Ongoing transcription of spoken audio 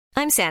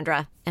I'm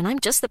Sandra, and I'm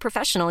just the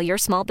professional your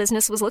small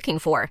business was looking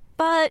for.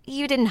 But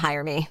you didn't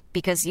hire me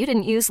because you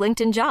didn't use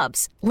LinkedIn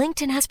Jobs.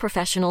 LinkedIn has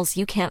professionals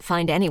you can't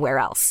find anywhere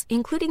else,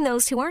 including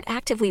those who aren't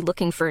actively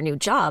looking for a new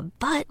job,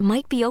 but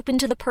might be open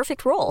to the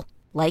perfect role,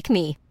 like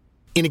me.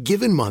 In a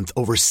given month,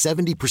 over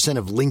 70%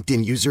 of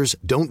LinkedIn users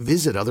don't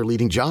visit other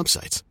leading job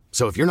sites.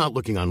 So if you're not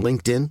looking on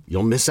LinkedIn,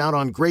 you'll miss out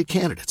on great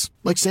candidates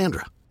like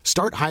Sandra.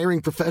 Start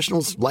hiring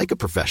professionals like a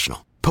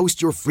professional.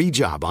 Post your free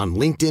job on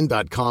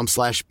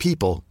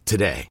linkedin.com/people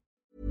today.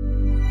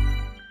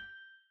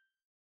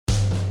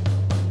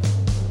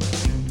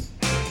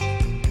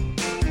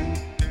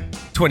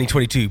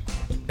 "2022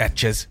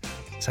 batches."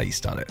 That's how you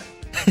start it.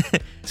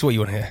 That's what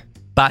you want to hear.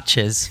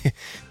 Batches.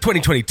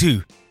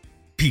 2022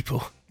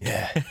 people.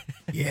 Yeah.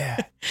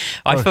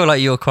 I feel like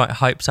you're quite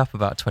hyped up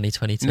about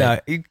 2022. No,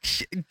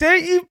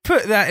 don't you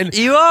put that in.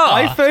 You are.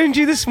 I phoned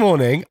you this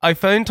morning. I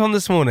phoned Tom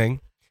this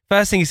morning.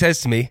 First thing he says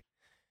to me,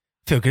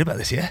 "Feel good about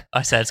this year?"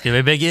 I said it's going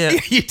to be a big year.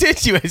 You did.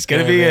 It's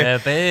going to be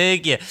a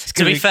big year.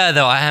 To be fair,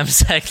 though, I am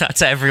saying that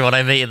to everyone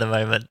I meet at the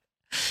moment.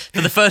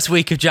 For the first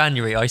week of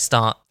January, I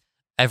start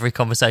every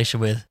conversation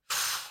with,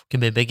 "Going to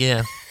be a big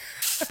year."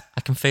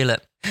 I can feel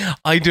it.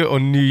 I do it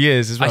on New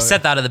Year's as well. I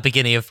said that at the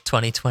beginning of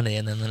 2020,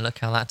 and then look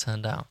how that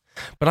turned out.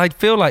 But I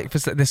feel like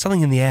there's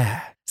something in the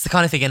air. It's the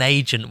kind of thing an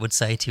agent would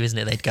say to you, isn't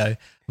it? They'd go,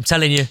 "I'm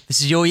telling you,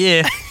 this is your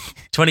year.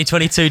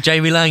 2022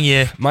 Jamie Lang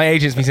year." My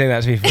agent's been saying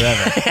that to me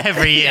forever.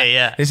 Every year,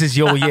 yeah. This is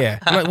your year.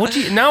 I'm like, what do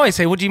you? Now I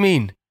say, what do you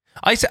mean?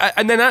 I say,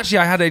 and then actually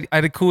I had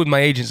a call with my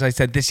agents. And I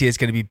said, this year's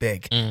going to be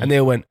big, and they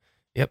all went,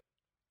 "Yep."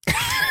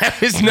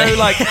 There's no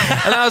like,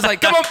 and I was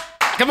like, "Come on."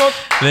 Give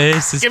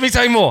me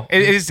something more.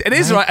 It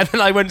is right. And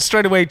then I went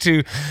straight away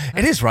to,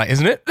 it is right,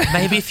 isn't it?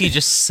 Maybe if you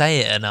just say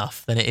it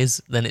enough, then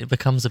it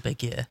becomes a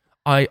big year.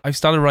 I've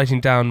started writing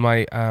down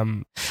my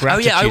gratitude. Oh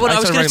yeah, I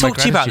was going to talk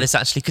to you about this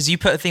actually, because you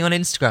put a thing on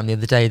Instagram the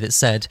other day that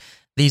said,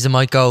 "These are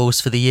my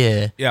goals for the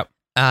year." Yep.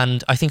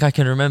 And I think I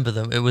can remember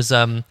them. It was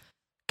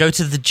go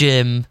to the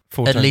gym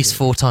at least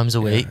 4 times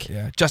a week.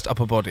 Yeah, just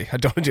upper body. I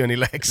don't want to do any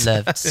legs.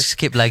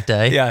 Skip leg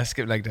day. Yeah,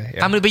 skip leg day.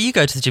 Yeah. But you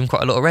go to the gym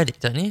quite a lot already,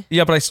 don't you?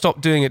 Yeah, but I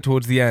stopped doing it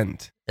towards the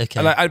end.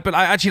 Okay. And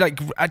I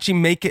actually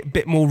make it a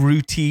bit more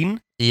routine.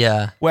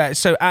 Yeah.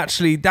 So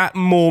actually that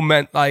more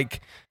meant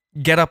like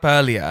get up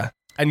earlier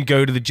and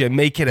go to the gym,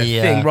 make it a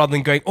thing rather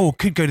than going,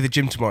 could go to the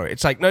gym tomorrow.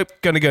 It's like, nope,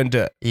 gonna go and do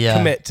it. Yeah.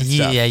 Commit to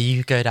stuff. Yeah,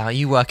 you go down.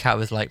 You work out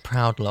with like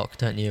Proudlock,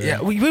 don't you?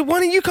 Yeah. Why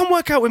don't you come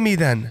work out with me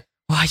then?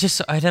 Well,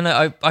 I don't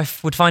know. I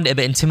would find it a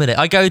bit intimidating.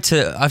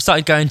 I've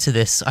started going to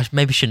this. I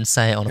maybe shouldn't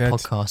say it on a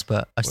podcast,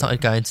 but I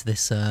started going to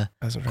this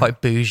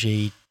quite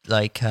bougie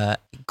like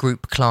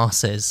group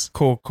classes.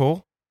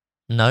 Core?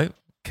 No.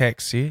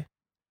 KXC?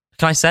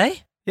 Can I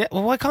say? Yeah.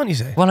 Well, why can't you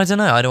say? Well, I don't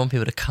know. I don't want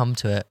people to come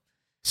to it.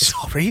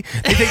 Sorry? You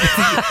think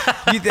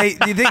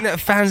that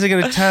fans are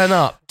going to turn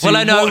up to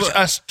watch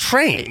us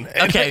train?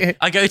 Okay,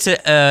 I go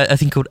to a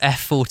thing called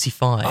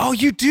F45. Oh,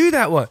 you do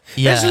that one?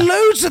 Yeah. There's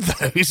loads of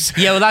those.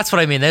 Yeah, well, that's what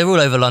I mean. They're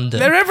all over London.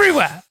 They're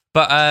everywhere.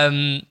 But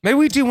maybe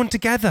we do one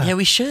together. Yeah,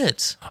 we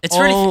should.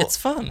 It's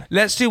fun.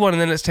 Let's do one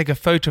and then let's take a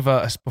photo of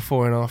us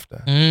before and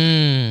after.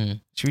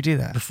 Should we do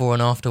that? Before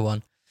and after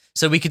one.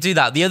 So we could do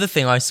that. The other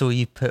thing I saw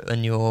you put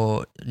in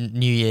your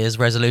New Year's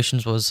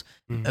resolutions was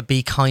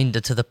be kinder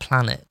to the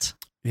planet.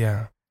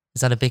 Yeah.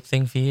 Is that a big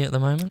thing for you at the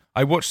moment?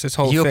 I watched this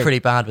whole thing. You're pretty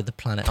bad with the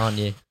planet, aren't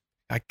you?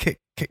 I kick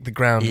the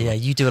ground. Yeah,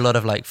 you do a lot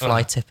of like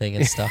fly tipping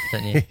and stuff,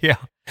 don't you? Yeah.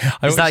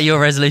 Is that your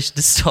resolution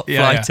to stop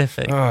fly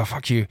tipping? Oh,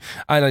 fuck you.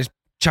 I was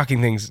chucking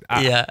things.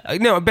 Yeah.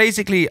 No,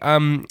 basically,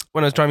 when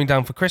I was driving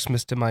down for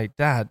Christmas to my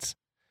dad's,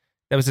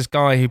 there was this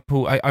guy who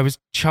pulled. I was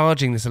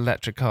charging this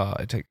electric car.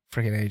 It took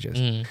freaking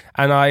ages.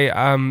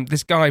 And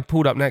this guy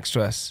pulled up next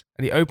to us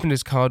and he opened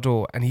his car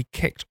door and he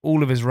kicked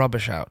all of his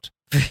rubbish out.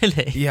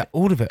 Really? Yeah,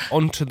 all of it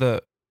onto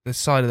the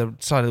side of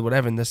the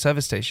whatever in the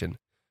service station.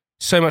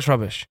 So much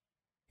rubbish.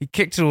 He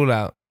kicked it all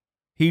out.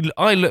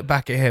 I looked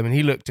back at him and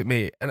he looked at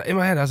me, and in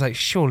my head I was like,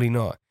 surely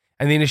not.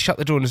 And then he just shut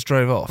the door and just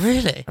drove off.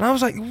 Really? And I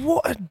was like,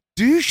 what a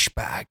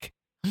douchebag.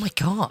 Oh my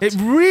God. It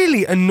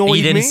really annoyed me.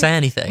 You didn't say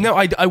anything? No,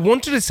 I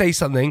wanted to say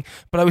something,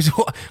 but I was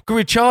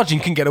recharging,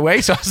 couldn't get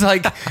away. So I was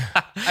like,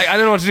 I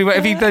don't know what to do.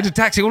 If he did a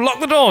taxi, well, lock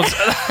the doors.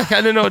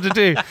 I don't know what to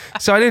do.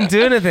 So I didn't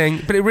do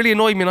anything, but it really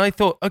annoyed me. And I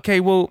thought, okay,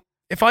 well,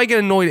 if I get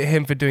annoyed at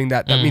him for doing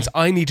that, that means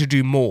I need to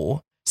do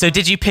more. So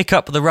did you pick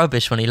up the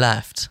rubbish when he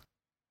left?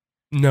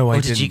 No, I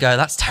didn't. Or did you go,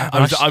 that's terrible?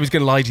 I was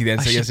going to lie to you then.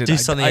 I should do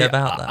something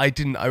about that. I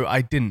didn't.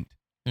 I didn't.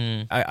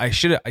 I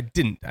should have. I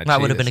didn't. Actually, that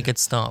would have been a good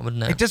start,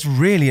 wouldn't it? It just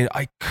really.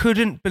 I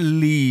couldn't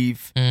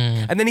believe.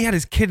 And then he had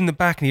his kid in the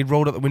back, and he had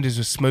rolled up the windows,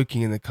 was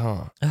smoking in the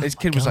car. His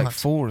kid was like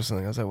 4 or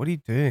something. I was like, "What are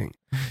you doing?"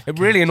 It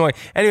really annoyed.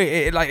 Anyway,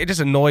 it just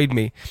annoyed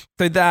me.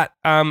 So that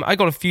I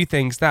got a few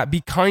things. That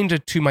be kinder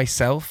to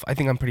myself. I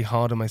think I'm pretty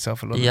hard on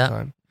myself a lot of the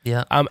time.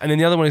 Yeah. And then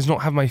the other one is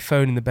not have my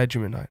phone in the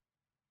bedroom at night.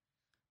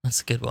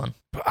 That's a good one.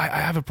 But I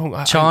have a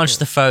problem. Charge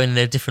the phone in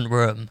a different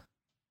room.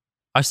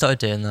 I started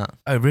doing that.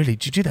 Oh, really?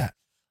 Did you do that?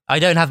 I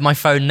don't have my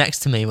phone next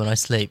to me when I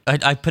sleep.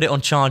 I put it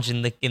on charge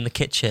in the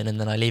kitchen and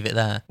then I leave it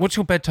there. What's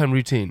your bedtime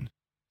routine?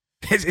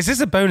 Is this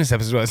a bonus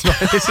episode? It's not.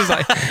 This is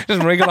like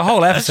just we got a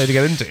whole episode to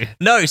get into.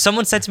 No,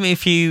 someone said to me a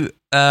few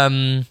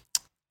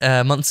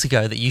months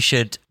ago that you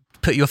should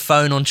put your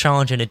phone on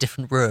charge in a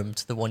different room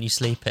to the one you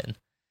sleep in.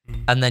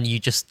 And then you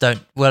just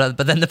don't. Well,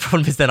 but then the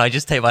problem is, then I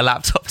just take my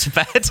laptop to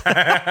bed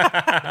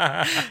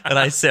and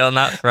I sit on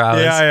that for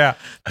hours. Yeah.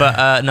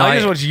 But no, I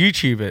just watch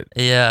YouTube.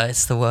 Yeah,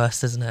 it's the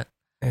worst, isn't it?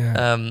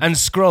 Yeah. And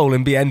scroll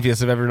and be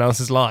envious of everyone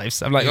else's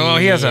lives. I'm like, oh,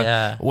 he has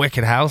a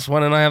wicked house. Why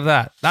don't I have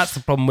that? That's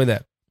the problem with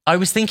it. I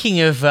was thinking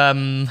of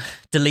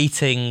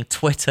deleting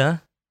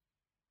Twitter.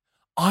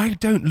 I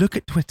don't look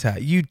at Twitter.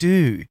 You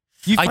do.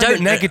 You find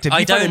it negative.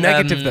 You find it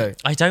negative though.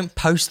 I don't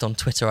post on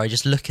Twitter. I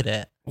just look at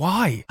it.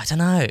 Why? I don't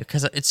know,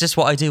 because it's just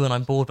what I do when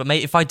I'm bored. But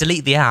maybe if I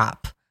delete the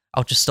app,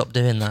 I'll just stop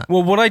doing that.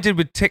 Well, what I did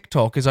with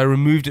TikTok is I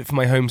removed it from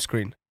my home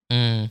screen.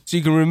 So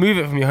you can remove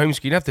it from your home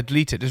screen. You don't have to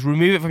delete it. Just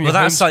remove it from your home screen.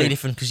 Well, that's slightly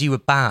different because you were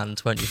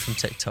banned, weren't you, from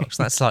TikTok?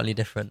 So that's slightly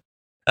different.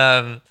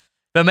 But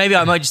maybe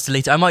I might just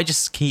delete it. I might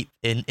just keep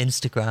in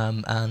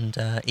Instagram and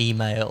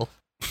email.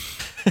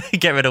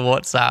 Get rid of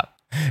WhatsApp.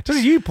 Does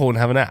YouPorn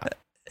have an app?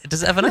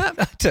 Does it have an app?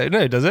 I don't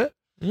know. Does it?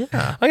 Yeah.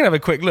 I'm going to have a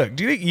quick look.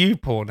 Do you think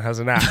YouPorn has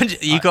an app?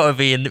 You've got to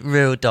be in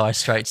real dire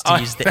straits to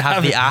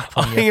have the app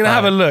on your phone. I'm going to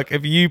have a look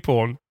if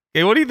YouPorn.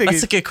 Okay, what do you think?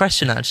 That's a good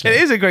question, actually.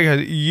 It is a great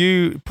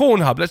question.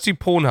 Pornhub. Let's do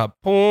Pornhub.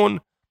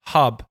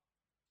 Pornhub.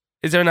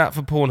 Is there an app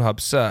for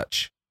Pornhub?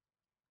 Search.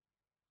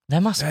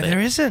 There must be. There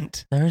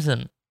isn't. There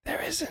isn't.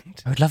 There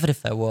isn't. I would love it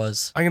if there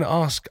was. I'm going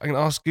to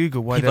ask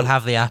Google why people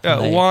have the app.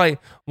 Why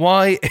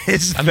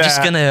is I'm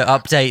just going to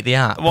update the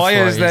app. Why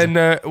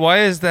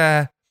is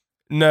there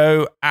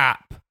no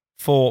app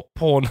for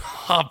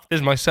Pornhub? This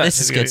is my search.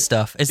 This is good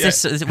stuff.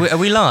 Are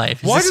we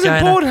live? Why doesn't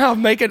Pornhub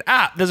make an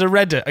app? There's a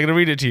Reddit. I'm going to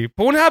read it to you.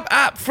 Pornhub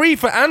app free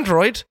for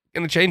Android.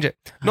 I'm going to change it.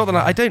 Not that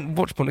I don't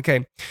watch porn.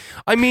 Okay.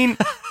 I mean,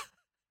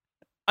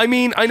 I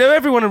know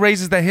everyone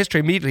erases their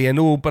history immediately and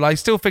all, but I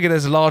still figure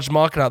there's a large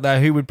market out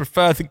there who would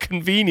prefer the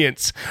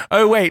convenience.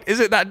 Oh wait, is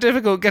it that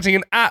difficult getting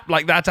an app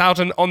like that out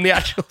and on the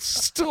actual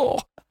store?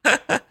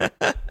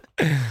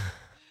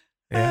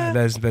 Yeah,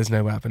 there's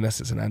no app unless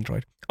it's an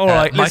Android. All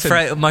right, my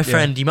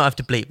friend, you might have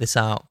to bleep this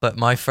out, but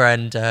my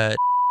friend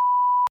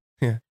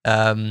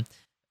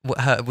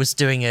was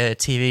doing a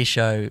TV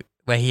show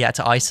where he had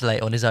to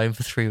isolate on his own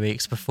for 3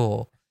 weeks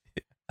before.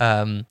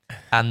 And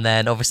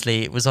then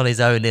obviously it was on his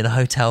own in a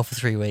hotel for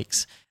 3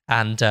 weeks,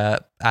 and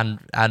a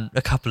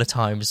couple of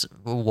times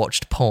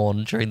watched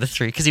porn during the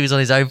because he was on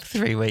his own for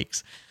 3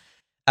 weeks.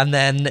 And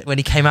then when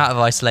he came out of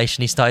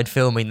isolation, he started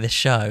filming this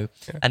show,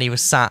 and he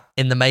was sat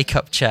in the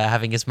makeup chair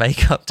having his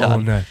makeup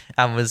done,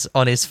 and was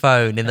on his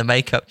phone in the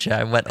makeup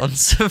chair and went on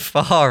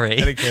Safari,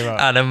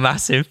 and a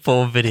massive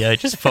porn video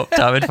just popped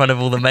up in front of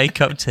all the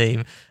makeup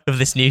team of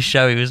this new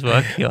show he was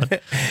working on.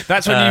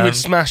 That's when you would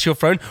smash your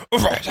phone.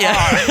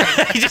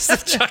 Yeah, you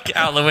just chuck it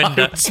out the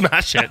window.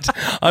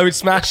 I would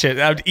smash it.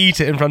 I would eat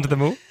it in front of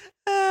them all.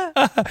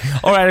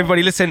 All right,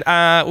 everybody, listen.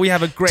 We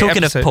have a great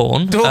episode.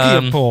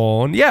 Talking of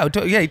porn. Yeah,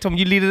 Tom,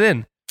 you lead it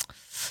in.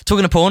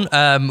 Talking of porn,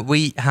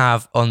 we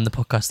have on the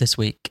podcast this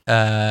week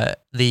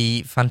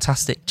the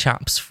fantastic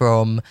chaps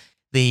from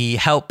the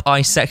Help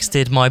I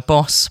Sexted My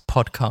Boss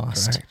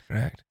podcast.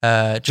 Correct.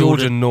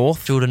 Jordan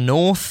North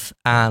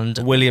and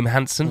William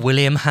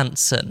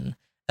Hanson.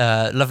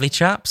 Lovely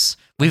chaps.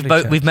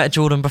 We've met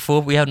Jordan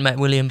before. We haven't met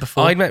William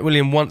before. I'd met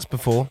William once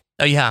before.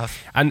 Oh, you have?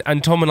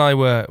 And Tom and I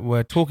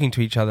were talking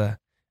to each other,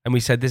 and we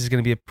said this is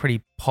going to be a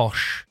pretty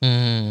posh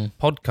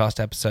podcast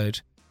episode.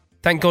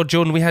 Thank God,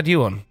 Jordan, we had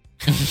you on.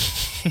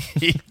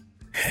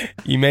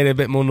 You made it a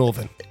bit more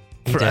northern.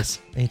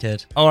 He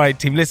did. All right,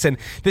 team, listen.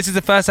 This is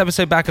the first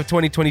episode back of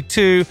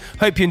 2022.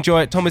 Hope you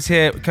enjoy it. Tom is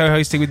here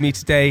co-hosting with me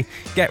today.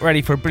 Get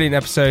ready for a brilliant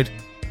episode.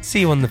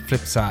 See you on the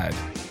flip side.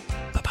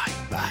 Bye-bye.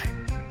 Bye.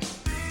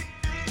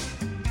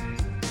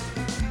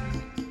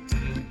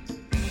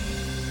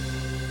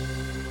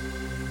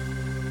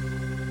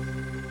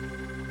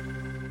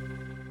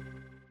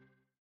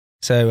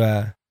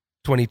 So,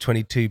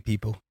 2022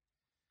 people.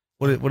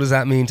 What does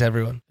that mean to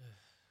everyone?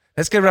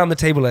 Let's go around the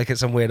table like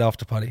it's some weird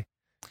after party.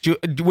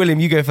 William,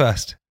 you go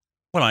first.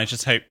 Well, I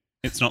just hope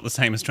it's not the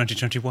same as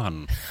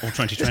 2021 or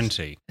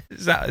 2020.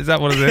 Is that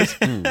what it is?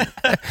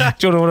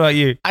 Jordan, what about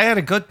you? I had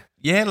a good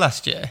year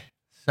last year,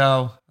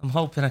 so I'm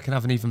hoping I can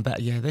have an even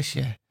better year this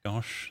year.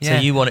 Gosh. Yeah.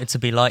 So you want it to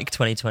be like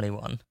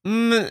 2021?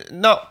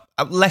 Not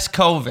less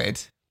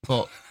COVID,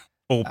 but...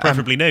 Or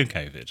preferably no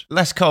COVID.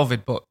 Less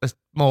COVID, but there's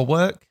more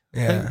work.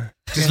 Yeah.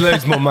 Just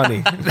loads more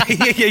money.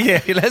 Yeah.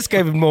 Let's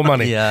go with more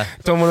money. Yeah.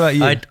 Tom, what about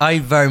you? I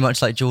very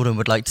much like Jordan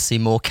would like to see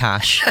more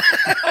cash.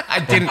 I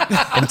didn't.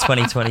 In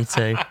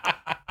 2022.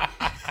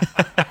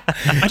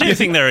 I don't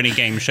think there are any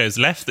game shows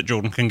left that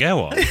Jordan can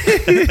go on.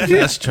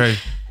 That's true.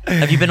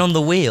 Have you been on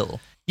The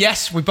Wheel?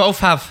 Yes, we both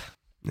have.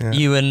 Yeah.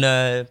 You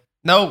and...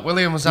 No,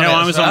 William was on it. No,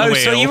 I was on The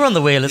Wheel. So you were on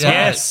The Wheel as well?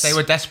 Yes. They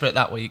were desperate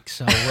that week,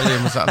 so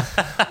William was on.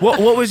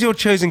 What was your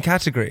chosen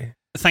category?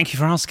 Thank you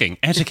for asking.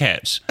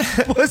 Etiquette.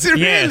 Was it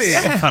really?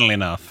 Yes, funnily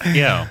enough.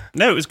 Yeah.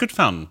 No, it was good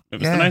fun. It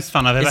was the most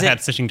fun I've ever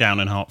had sitting down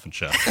in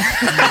Hertfordshire.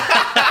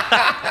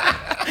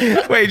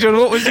 Wait, John,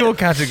 what was your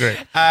category?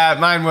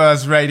 Mine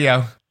was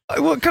radio.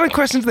 What kind of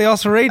questions did they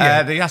ask for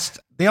radio? They asked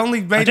the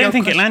only radio. I don't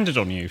think it landed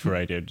on you for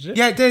radio, did it?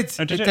 Yeah, it did.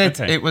 Oh, did it it?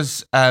 did. Okay. It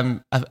was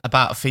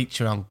about a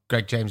feature on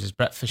Greg James's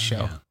Breakfast Show.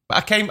 Yeah.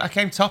 But I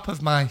came top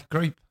of my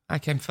group. I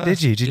came first.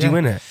 Did you? Did you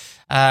win it?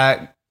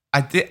 I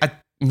did.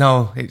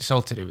 No, it's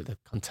all to do with the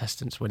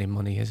contestants winning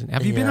money, isn't it?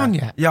 Have you been on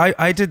yet? Yeah,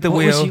 I did the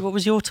wheel. What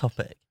was your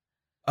topic?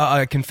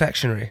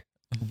 Confectionery.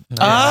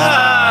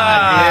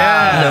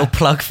 Yeah. A little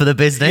plug for the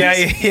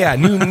business. Yeah.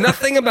 Knew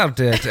nothing about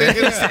it.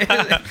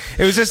 It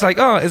was just like,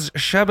 it's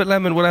sherbet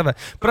lemon, whatever.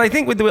 But I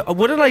think what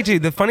did I do?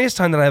 The funniest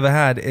time that I ever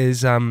had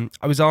is I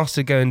was asked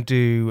to go and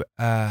do.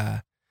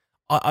 I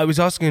was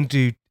asked to go and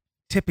do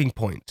Tipping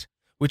Point,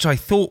 which I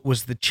thought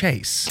was The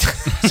Chase.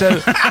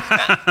 So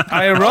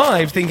I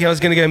arrived thinking I was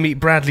going to go meet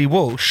Bradley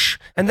Walsh,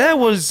 and there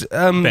was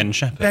Ben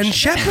Shepherd. Ben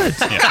Shepherd.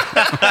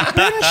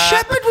 Ben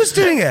Shepherd was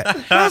doing it.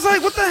 I was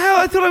like, what the hell?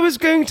 I thought I was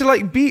going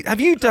to beat. Have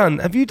you done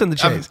The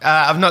Chase?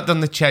 I've not done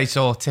The Chase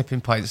or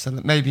Tipping Point, so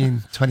maybe in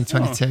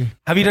 2022.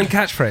 Have you done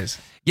Catchphrase?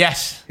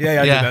 Yes.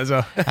 Yeah, I did that as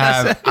well.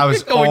 I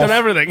was. We've done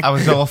everything. I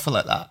was awful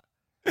at that.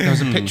 There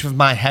was a picture of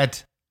my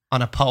head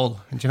on a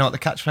pole, and do you know what the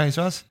catchphrase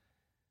was?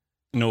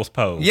 North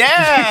Pole.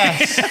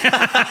 Yes!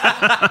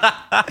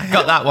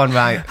 Got that one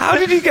right. How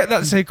did you get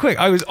that so quick?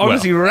 I was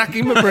honestly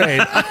racking my brain.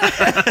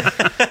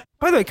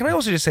 By the way, can I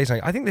also just say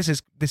something? I think this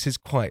is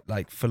quite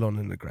full on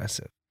and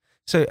aggressive.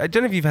 So I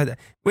don't know if you've heard that.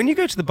 When you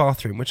go to the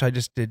bathroom, which I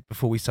just did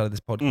before we started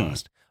this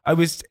podcast, I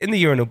was in the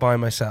urinal by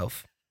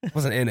myself. I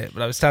wasn't in it,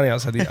 but I was standing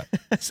outside the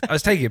I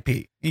was taking a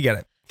pee. You get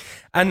it.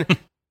 And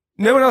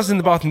no one else is in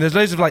the bathroom. There's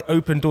loads of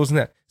open doors in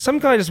there. Some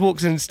guy just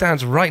walks in and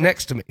stands right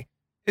next to me.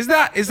 Is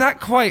that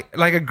quite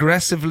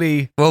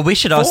aggressively? Well, we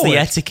should ask the forward?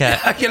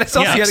 etiquette. Okay, let's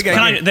ask the etiquette.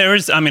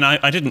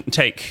 I didn't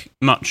take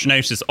much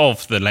notice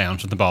of the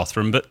layout of the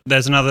bathroom, but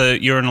there's another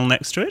urinal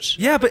next to it.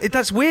 Yeah, but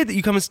that's weird that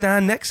you come and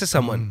stand next to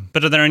someone.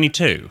 But are there only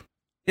two?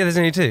 Yeah, there's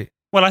only two.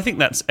 Well, I think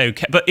that's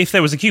okay. But if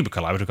there was a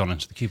cubicle, I would have gone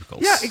into the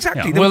cubicles. Yeah,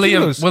 exactly. Yeah. There were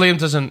William feelers.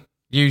 doesn't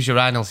use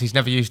urinals. He's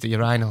never used a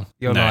urinal.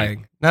 You're No.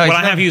 lying. No, Well, he's I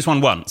have never- used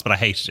one once, but I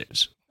hated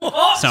it.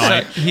 So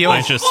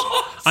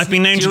I've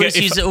been known Do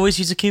to you get... always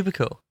use a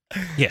cubicle?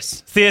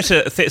 Yes.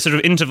 Sort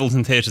of intervals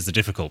in theatres are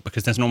difficult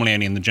because there's normally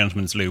only in the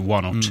gentleman's loo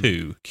one or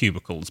two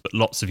cubicles, but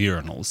lots of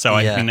urinals. So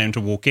I've been known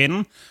to walk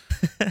in,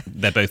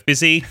 they're both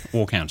busy,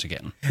 walk out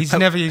again. He's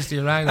never used a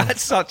urinal.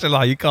 That's such a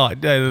lie. You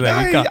can't. No, you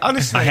can't.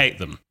 Honestly. I hate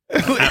them.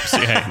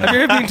 Absolutely hate them. Have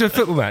you ever been to a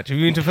football match?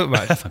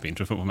 I've been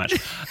to a football match.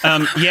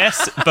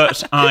 Yes,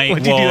 but I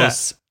When did you do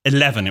was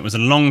 11. It was a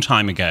long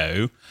time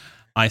ago.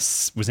 I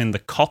was in the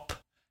COP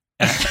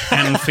at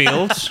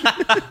Anfield.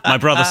 My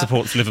brother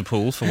supports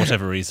Liverpool for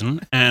whatever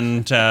reason.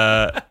 And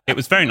it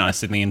was very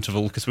nice in the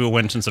interval because we all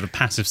went and sort of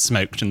passive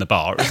smoked in the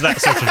bar. It was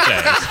that sort of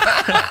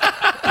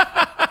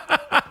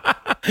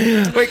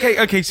day. Wait,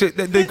 okay. So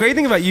the great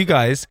thing about you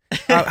guys,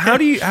 how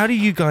do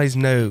you guys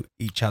know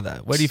each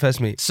other? Where do you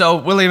first meet? So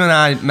William and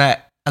I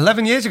met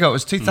 11 years ago. It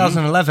was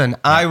 2011.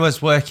 I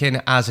was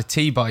working as a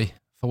T-boy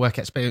for work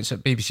experience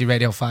at BBC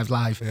Radio 5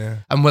 Live. Yeah.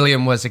 And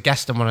William was a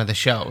guest on one of the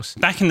shows.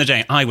 Back in the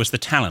day, I was the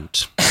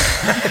talent.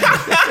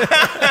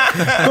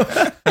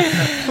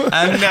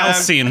 And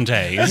Halcyon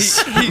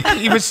days.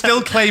 he was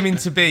still claiming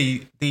to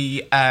be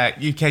the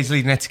UK's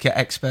leading etiquette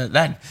expert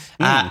then.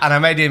 And I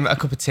made him a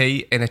cup of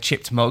tea in a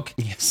chipped mug.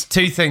 Yes.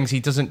 Two things. He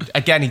doesn't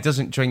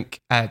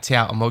drink tea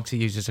out of mugs. He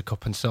uses a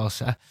cup and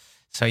saucer.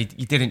 So you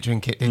didn't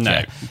drink it, did No.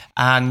 you?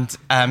 And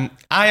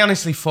I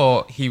honestly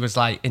thought he was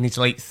in his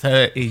late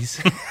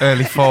 30s,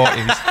 early 40s.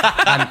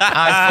 And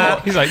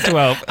I thought He's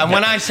 12. And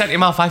when I sent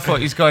him off, I thought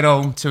he was going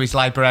home to his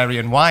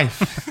librarian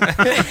wife.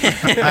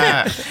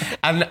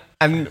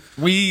 And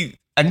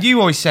you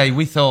always say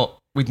we thought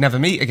we'd never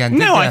meet again. No,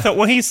 didn't I you? thought,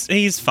 well,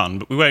 he's fun,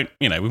 but we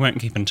won't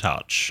keep in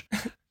touch.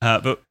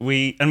 But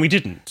we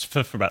didn't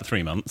for about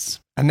 3 months.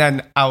 And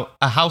then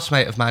a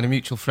housemate of mine, a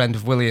mutual friend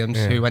of William's,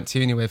 who we went to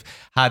uni with,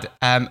 had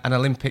an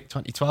Olympic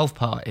 2012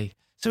 party.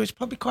 So it's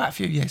probably quite a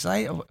few years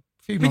later.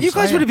 But you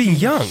guys would have been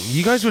young.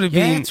 You guys would have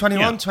been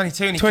 21,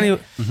 22. And, 20.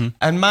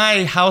 And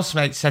my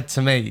housemate said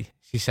to me,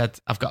 she said,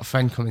 I've got a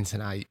friend coming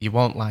tonight. You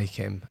won't like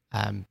him.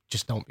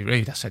 Just don't be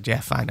rude. I said, yeah,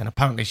 fine. And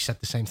apparently she said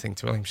the same thing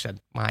to William. She said,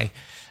 my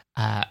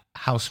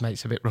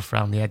housemate's a bit rough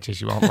around the edges.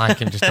 You won't like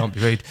him. Just don't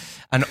be rude.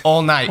 And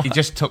all night he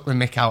just took the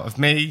mick out of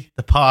me,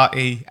 the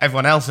party,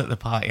 everyone else at the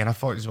party. And I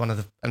thought he was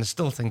and I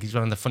still think he's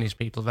one of the funniest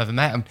people I've ever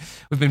met. And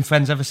we've been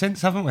friends ever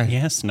since, haven't we?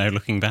 Yes, no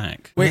looking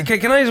back. Wait,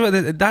 can I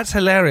just? That's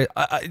hilarious.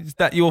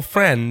 That your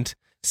friend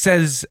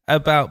says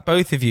about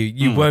both of you,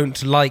 you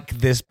won't like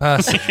this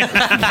person.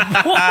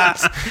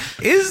 What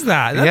is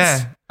that?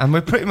 Yeah. And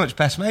we're pretty much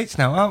best mates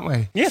now, aren't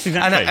we? Yes,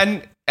 exactly.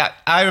 And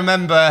I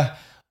remember,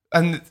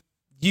 and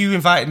you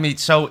invited me,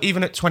 so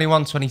even at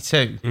 21,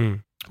 22,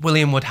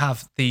 William would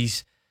have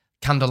these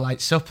candlelight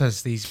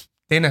suppers, these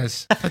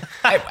dinners.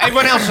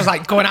 Everyone else was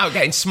like going out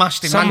getting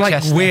smashed in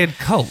Manchester. Some like weird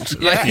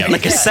cult.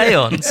 Like a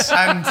seance.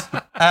 And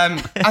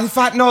in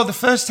fact, no, the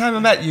first time I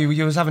met you,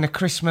 you was having a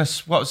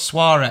Christmas,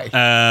 soiree?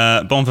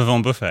 Bon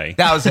Vivant Buffet.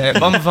 That was it,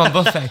 Bon Vivant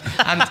Buffet.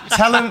 And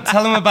tell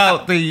them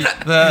about the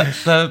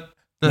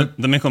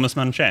Michaelmas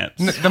manchettes.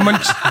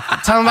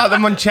 Tell them about the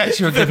manchettes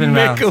you were giving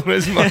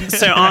around.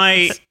 So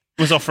I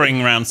was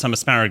offering around some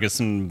asparagus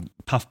and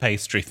puff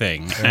pastry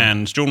thing,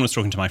 and Jordan was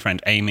talking to my friend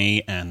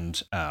Amy,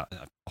 and I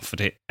offered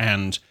it,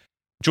 and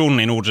Jordan,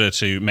 in order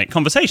to make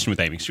conversation with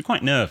Amy, because she was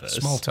quite nervous,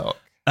 Small talk,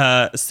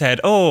 said,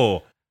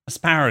 "Oh,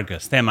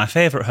 asparagus, they're my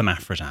favourite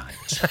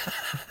hermaphrodite."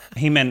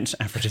 He meant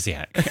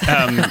aphrodisiac.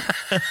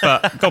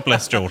 But God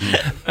bless Jordan.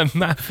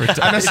 Hermaphrodite.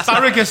 And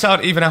asparagus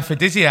aren't even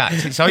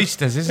aphrodisiacs. It's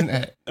oysters, isn't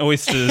it?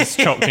 Oysters,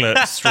 chocolate,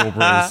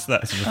 strawberries,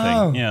 that sort of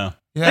thing. Yeah.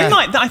 They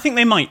might. I think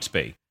they might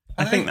be.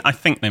 I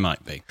think they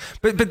might be.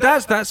 But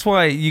that's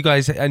why you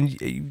guys, and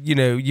you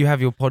know, you have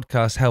your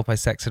podcast, Help I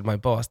Sexted My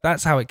Boss.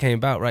 That's how it came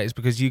about, right? It's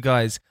because you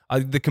guys are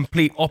the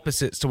complete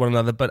opposites to one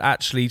another, but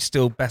actually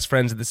still best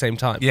friends at the same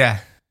time. Yeah.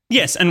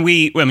 Yes, and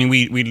we're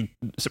in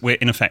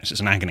effect,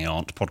 it's an agony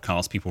aunt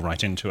podcast. People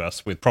write into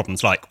us with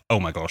problems like, "Oh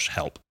my gosh,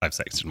 help! I've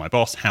sexted my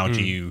boss." How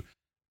do you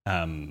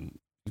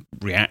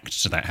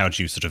react to that? How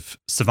do you sort of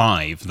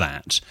survive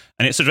that?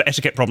 And it's sort of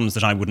etiquette problems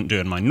that I wouldn't do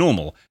in my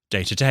normal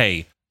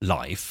day-to-day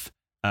life,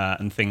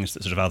 and things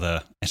that sort of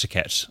other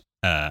etiquette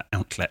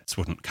outlets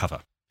wouldn't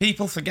cover.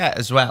 People forget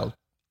as well.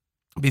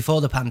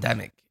 Before the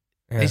pandemic,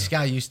 this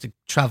guy used to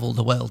travel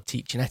the world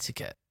teaching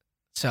etiquette.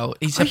 So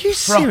he's Are a you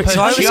proper serious?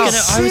 job.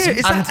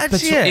 Is that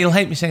actually it? He'll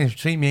hate me saying this,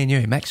 between me and you,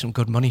 he makes some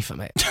good money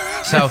from it.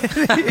 So,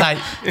 like,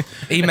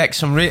 he makes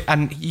some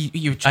and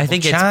you. I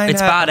think China,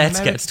 it's bad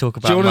etiquette to talk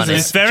about Jordan's money.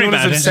 It's very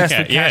bad obsessed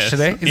etiquette, with cash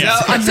today.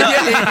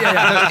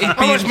 Yeah.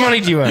 How much money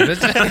do you earn?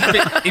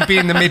 He'd be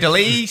in the Middle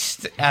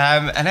East,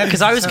 and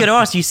Because I was going to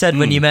ask, you said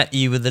when you met,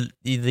 you were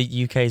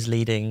the UK's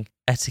leading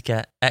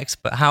etiquette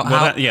expert.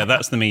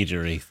 That's the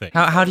media-y thing.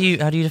 How do you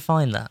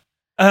define that?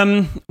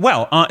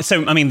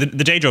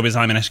 The day job is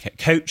I'm an etiquette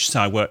coach, so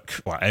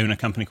I own a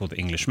company called The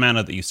English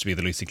Manor that used to be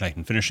the Lucy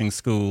Clayton Finishing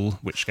School,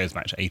 which goes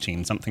back to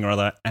 18-something or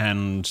other,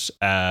 and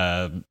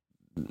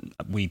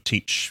we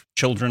teach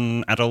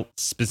children,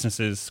 adults,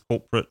 businesses,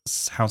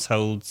 corporates,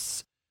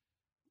 households,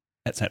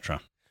 etc.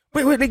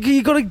 Wait,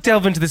 you got to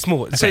delve into this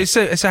more. Okay.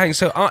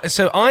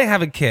 So I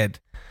have a kid.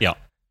 Yeah.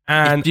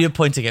 And you're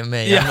pointing at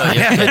me. Yeah, I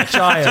have a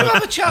child. Do you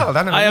have a child?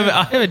 I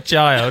have a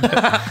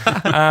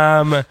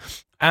child.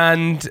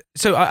 And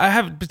so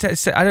I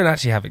don't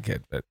actually have a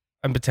kid, but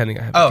I'm pretending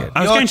I have a kid.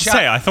 I was going to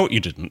say, I thought you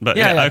didn't, but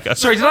yeah. Okay.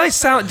 Sorry, did that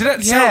sound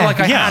like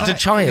I had a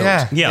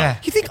child? Yeah.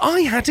 You think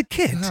I had a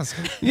kid?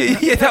 You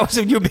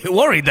were a bit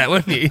worried there,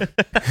 weren't you?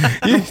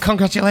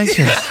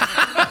 Congratulations.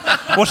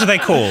 What are they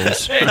called?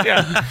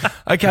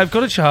 Okay, I've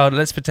got a child,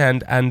 let's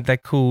pretend, and they're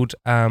called...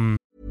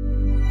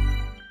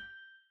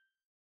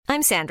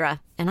 I'm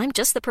Sandra, and I'm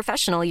just the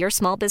professional your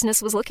small business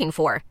was looking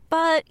for.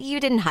 But you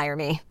didn't hire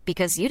me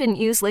because you didn't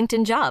use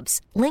LinkedIn Jobs.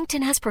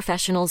 LinkedIn has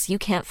professionals you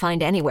can't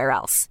find anywhere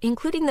else,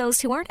 including those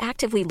who aren't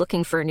actively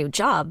looking for a new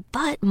job,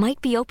 but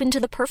might be open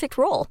to the perfect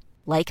role,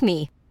 like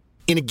me.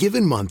 In a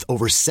given month,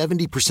 over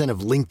 70%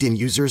 of LinkedIn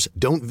users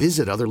don't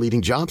visit other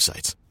leading job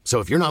sites. So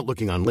if you're not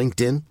looking on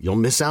LinkedIn, you'll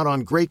miss out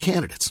on great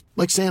candidates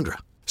like Sandra.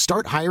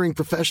 Start hiring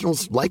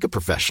professionals like a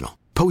professional.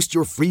 Post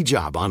your free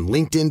job on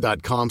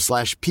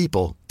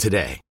linkedin.com/people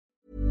today.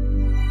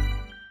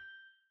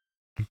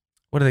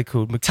 What are they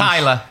called?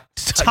 Tyler.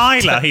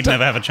 He'd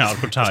never have a child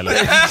called Tyler.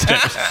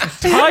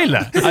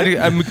 Tyler.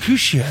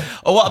 Mercutio.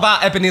 Or what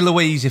about Ebony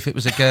Louise if it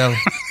was a girl?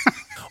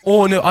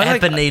 Oh, no.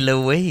 Ebony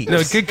Louise. No,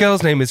 a good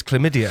girl's name is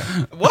Chlamydia.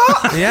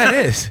 What? Yeah,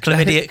 it is.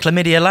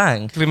 Chlamydia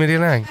Lang. Chlamydia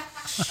Lang.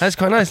 That's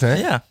quite nice, no?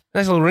 Yeah.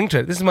 Nice little ring to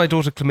it. This is my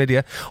daughter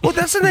Chlamydia. Oh,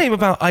 that's the name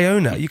about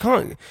Iona. You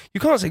can't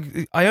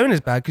say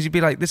Iona's bad because you'd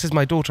be like, this is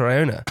my daughter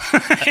Iona.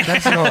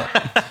 That's not.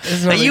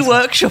 Are you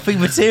workshopping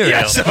material?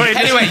 Yeah, sorry.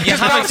 Anyway, you're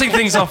bouncing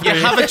things off. You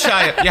have a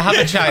child.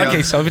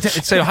 Okay, so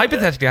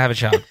hypothetically, I have a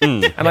child,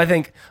 and I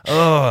think,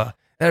 they're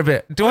a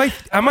bit.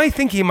 Am I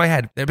thinking in my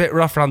head they're a bit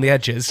rough around the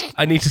edges?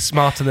 I need to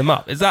smarten them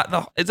up. Is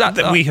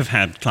that we have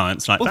had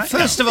clients like that?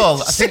 First of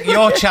all, I think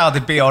your child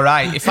would be all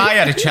right. If I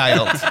had a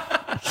child,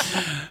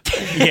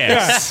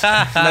 yes,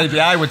 maybe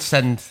I would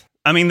send.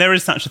 I mean, there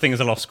is such a thing as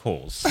a lost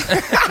cause.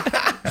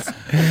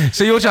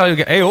 So your child will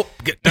get,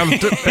 get down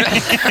to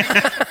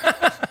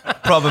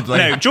Probably.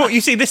 No, you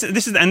see, this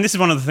is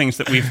one of the things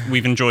that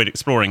we've enjoyed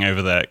exploring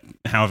over the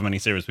however many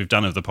series we've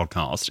done of the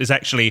podcast. Is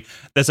actually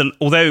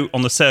although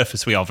on the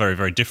surface we are very,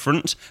 very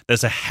different,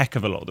 there's a heck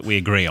of a lot that we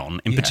agree on.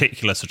 In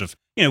particular, sort of,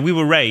 we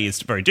were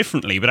raised very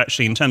differently, but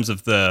actually in terms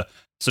of the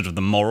sort of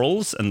the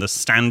morals and the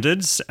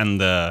standards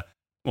and the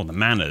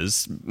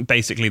manners,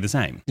 basically the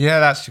same. Yeah,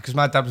 that's because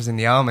my dad was in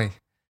the army.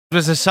 He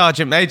was a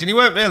sergeant major, and he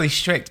weren't really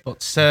strict,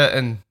 but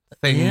certain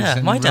things. Yeah,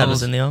 and my dad rules.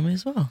 was in the army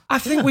as well. I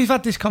think we've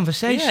had this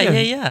conversation.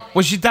 Yeah.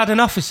 Was your dad an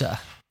officer?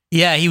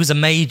 Yeah, he was a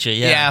major.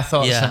 Yeah, I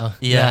thought so.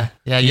 Yeah.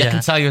 You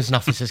can tell you was an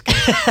officer's kid.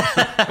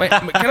 Wait,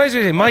 can I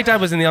say, my dad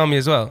was in the army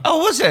as well. Oh,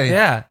 was he?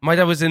 Yeah, my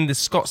dad was in the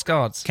Scots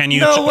Guards. Can you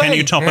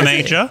top a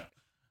major?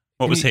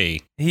 What was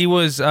he? He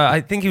was,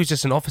 I think he was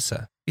just an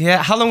officer.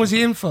 Yeah, how long was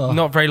he in for?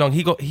 Not very long.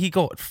 He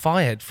got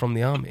fired from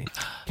the army.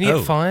 Can you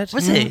get fired?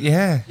 Was he?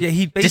 Yeah. Yeah,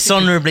 he basically...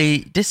 Dishonourably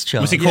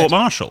discharged. Was he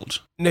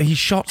court-martialed? No, he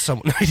shot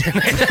someone.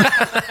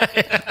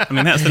 I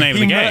mean, that's the name of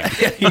the game.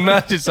 He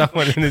murdered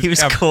someone in his He was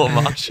camp.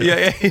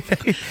 court-martialed.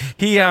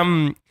 He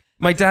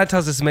my dad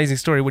tells this amazing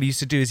story. What he used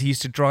to do is he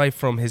used to drive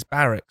from his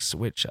barracks,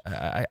 which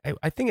I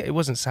think it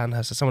wasn't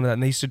Sandhurst or someone like that.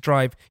 And they used to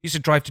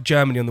drive to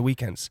Germany on the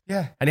weekends.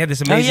 Yeah. And he had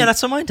this amazing. Oh yeah,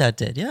 that's what my dad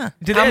did. Yeah.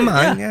 Did And they?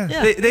 mine, Yeah.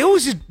 yeah. They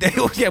always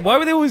why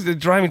were they always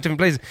driving to different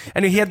places?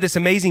 And he had this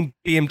amazing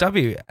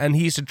BMW, and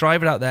he used to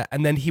drive it out there,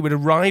 and then he would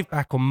arrive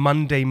back on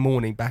Monday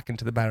morning back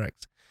into the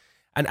barracks.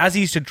 And as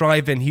he used to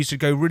drive in, he used to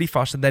go really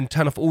fast and then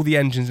turn off all the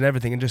engines and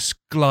everything and just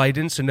glide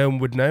in so no one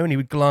would know. And he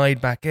would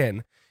glide back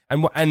in.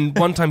 And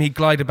one time he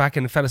glided back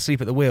in and fell asleep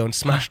at the wheel and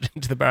smashed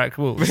into the barrack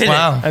walls. Really?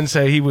 Wow. And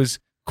so he was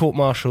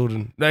court-martialed.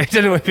 And no, I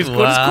don't know if it's called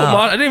court-martial.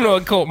 I don't even know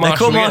what court-martial is.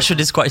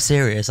 Court-martialed is quite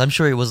serious. I'm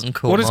sure he wasn't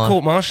What is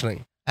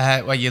court-martialed.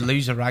 court-martialing? Where you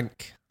lose a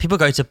rank. People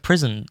go to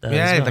prison. There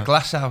as well. The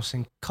Glass House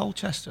in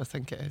Colchester, I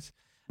think it is.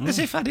 As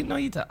if I didn't know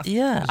you did.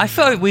 Yeah, I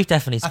feel like we've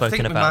definitely I think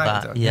spoken we about might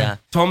have that. done, Yeah.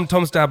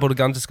 Tom's dad brought a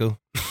gun to school.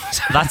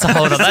 That's a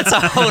whole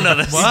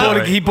other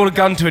story. He brought a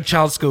gun to a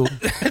child's school.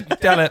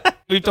 Damn it.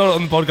 We've done it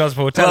on the podcast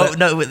before. Tell it.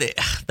 No,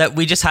 that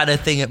we just had a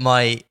thing at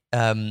my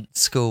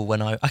school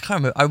when I can't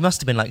remember. I must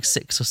have been like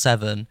 6 or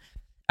 7,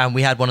 and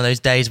we had one of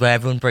those days where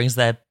everyone brings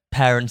their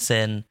parents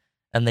in,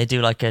 and they do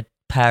like the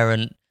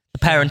parent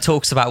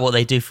talks about what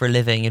they do for a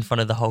living in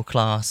front of the whole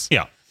class.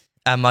 Yeah.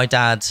 And my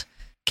dad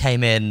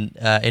came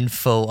in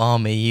full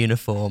army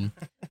uniform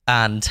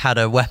and had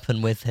a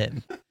weapon with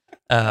him,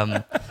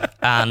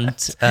 and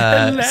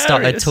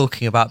started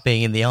talking about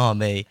being in the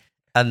army.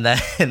 And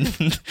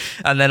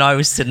then I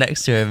was sitting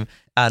next to him,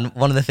 and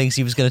one of the things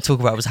he was going to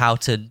talk about was how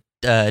to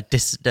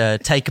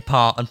take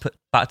apart and put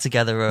back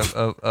together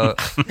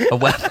a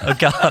weapon, a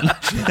gun.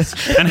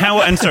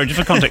 And sorry, just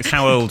for context,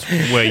 how old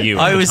were you?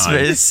 I was 6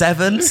 or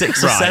 7.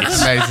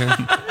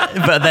 Amazing.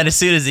 But then as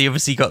soon as he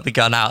obviously got the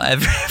gun out,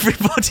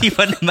 everybody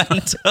went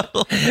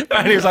mental.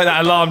 And he was like,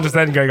 that alarm just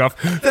then going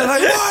off. They're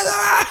like,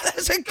 what?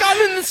 There's a gun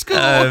in the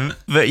school.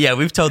 But yeah,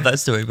 we've told that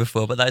story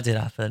before, but that did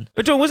happen.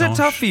 But John, was it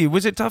tough for you?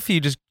 Was it tough for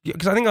you just,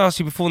 because I think I asked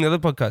you before in the other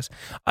podcast,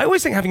 I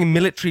always think having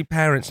military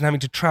parents and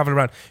having to travel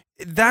around,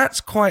 that's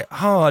quite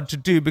hard to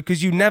do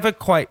because you never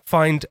quite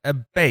find a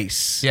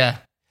base. Yeah.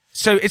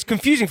 So it's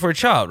confusing for a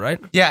child, right?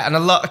 Yeah, and a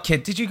lot of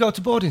kids. Did you go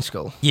to boarding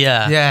school?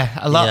 Yeah. Yeah,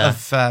 a lot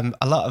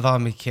of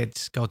army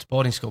kids go to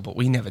boarding school, but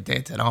we never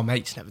did, and our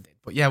mates never did.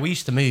 But yeah, we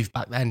used to move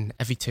back then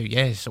every 2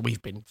 years. So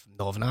we've been from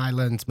Northern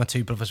Ireland. My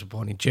 2 brothers were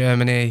born in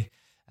Germany.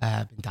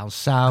 Been down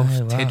south,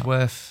 Oh, wow.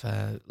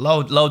 Tidworth,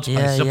 loads of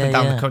places up and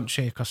down the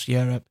country, across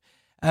Europe.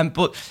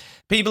 But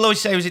people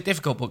always say, was it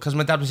difficult? But because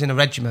my dad was in a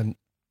regiment,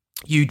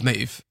 you'd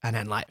move, and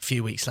then like a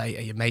few weeks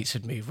later, your mates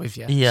would move with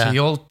you. Yeah. So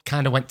you all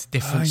kind of went to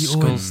different you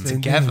schools always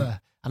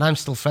together. And I'm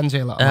still friends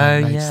with a lot of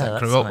my mates that I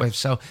grew up nice. with.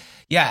 So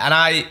yeah, and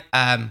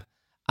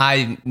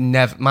I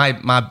never,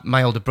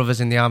 my older brother's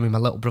in the army, my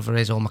little brother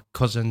is, all my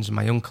cousins and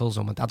my uncles,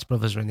 all my dad's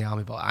brothers are in the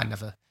army, but I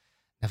never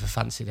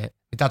fancied it.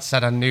 My dad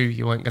said I knew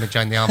you weren't going to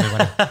join the army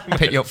when I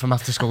picked you up from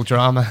after school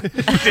drama.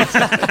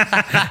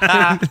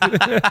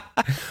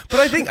 But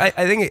I think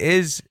it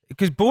is,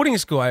 because boarding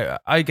school,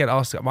 I get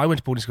asked, I went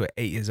to boarding school at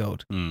 8 years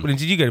old. Well,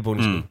 did you go to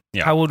boarding school?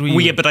 Yeah. How old were you?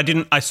 Well, yeah, but I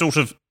didn't. I sort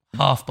of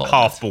Half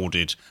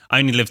half-boarded. I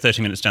only lived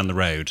 30 minutes down the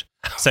road.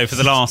 So for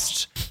the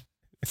last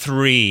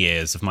 3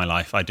 years of my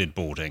life, I did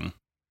boarding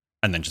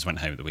and then just went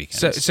home at the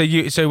weekends.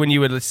 So when you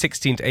were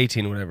 16 to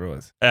 18 or whatever it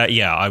was?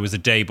 Yeah, I was a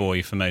day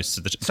boy for most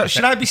of the time. So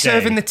should I be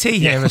serving the tea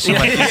here or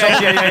something?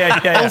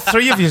 Yeah. All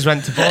 3 of you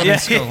went to boarding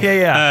school.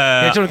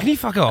 Yeah, John, can you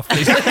fuck off,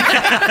 please?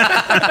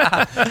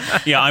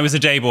 Yeah, I was a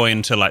day boy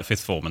until like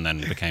 5th form and then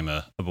became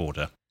a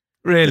boarder.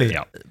 Really?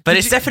 Yeah. But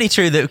it's definitely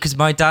true that because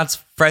my dad's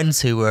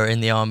friends who were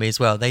in the army as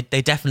well, they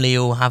definitely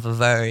all have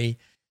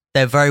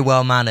they're very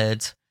well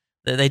mannered.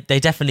 They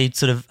definitely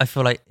sort of, I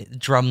feel like,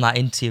 drum that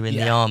into you in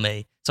the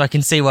army. So I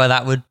can see why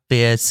that would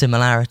be a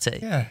similarity.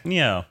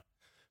 Yeah.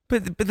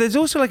 But there's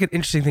also like an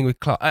interesting thing with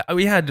Clark.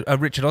 We had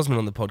Richard Osman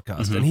on the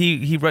podcast, and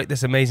he wrote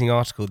this amazing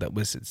article that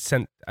was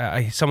sent.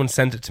 Someone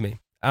sent it to me,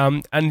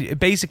 and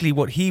basically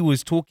what he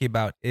was talking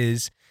about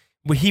is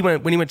when he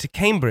went to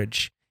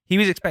Cambridge. He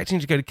was expecting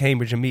to go to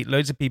Cambridge and meet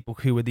loads of people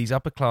who were these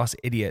upper class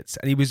idiots,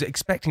 and he was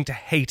expecting to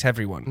hate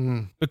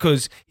everyone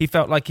because he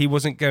felt like he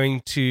wasn't going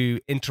to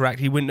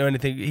interact. He wouldn't know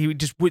anything.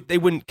 They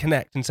wouldn't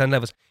connect in certain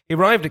levels. He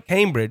arrived at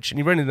Cambridge and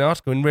he read an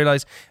article and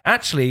realized,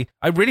 actually,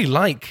 I really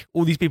like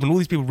all these people, and all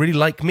these people really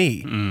like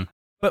me.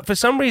 But for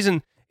some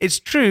reason, it's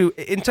true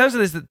in terms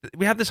of this. That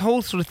we have this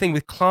whole sort of thing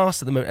with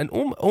class at the moment,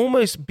 and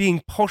almost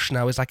being posh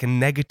now is like a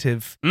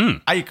negative.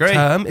 I agree.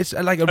 Term. It's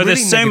like a really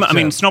there's so much. I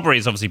term. mean, snobbery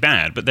is obviously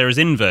bad, but there is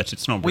inverted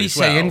snobbery. We as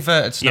well. say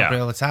inverted snobbery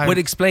all the time. Would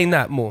explain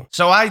that more.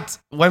 So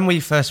when we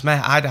first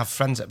met, I'd have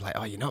friends that be like,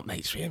 "Oh, you're not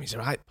mates with him. He's a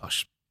right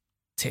posh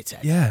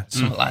tithead." Yeah,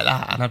 something like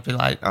that. And I'd be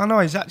like, "Oh no,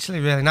 he's actually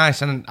really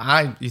nice." And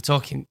you're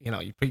talking,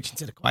 you're preaching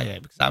to the choir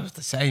because I was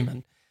the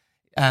same.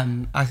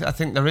 And I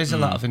think there is a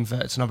lot of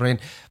inverted snobbery.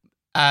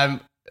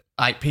 And,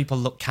 like people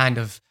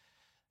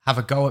have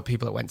a go at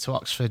people that went to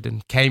Oxford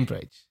and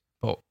Cambridge.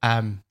 But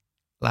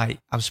like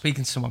I was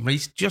speaking to someone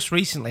just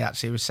recently,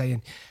 actually, who was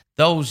saying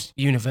those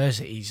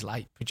universities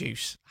like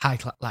produce high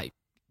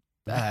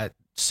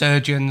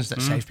surgeons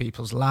that save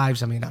people's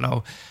lives. I mean, I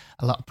know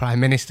a lot of prime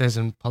ministers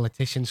and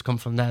politicians come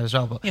from there as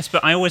well. But yes,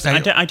 but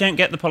I don't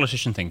get the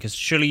politician thing, because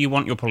surely you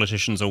want your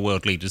politicians or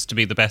world leaders to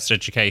be the best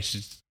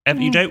educated.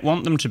 You don't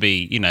want them to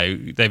be,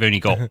 they've only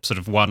got sort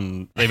of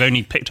they've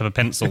only picked up a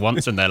pencil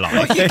once in their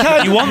life.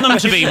 You want them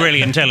to be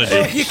really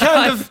intelligent. You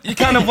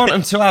kind of want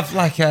them to have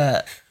like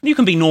you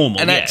can be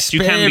normal, yes.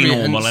 You can be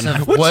normal and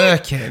have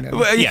working.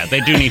 Yeah, they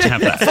do need to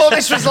have that. I thought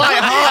this was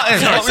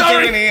light-hearted. What are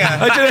we doing here?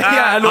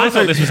 I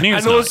thought this was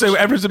news. And also,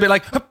 everyone's a bit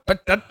like,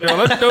 but I don't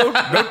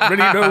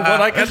really know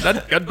what I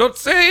cannot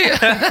say.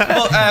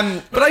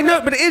 But I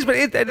know, but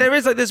there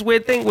is like this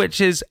weird thing,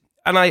 which is,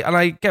 and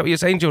I get what you're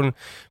saying, Jordan,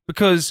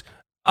 because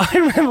I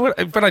remember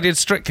when I did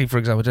Strictly, for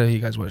example. I don't know who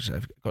you guys watched.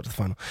 I got to the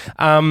final.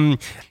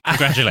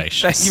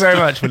 Congratulations. Thank you very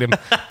much, William.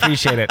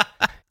 Appreciate it.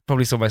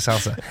 Probably saw my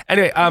salsa.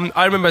 Anyway,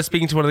 I remember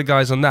speaking to one of the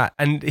guys on that,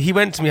 and he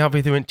went to me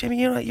halfway through and went,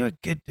 "Jamie, you're a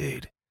good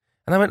dude."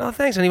 And I went, "Oh,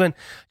 thanks." And he went,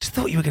 "Just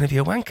thought you were going to be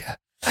a wanker."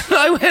 And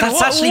I went,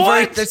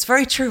 That's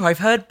very true. I've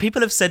heard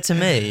people have said to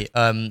me,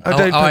 don't put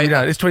me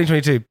down. It's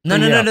 2022.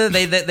 No.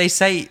 They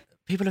say,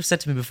 people have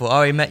said to me before,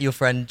 "Oh, I met your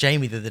friend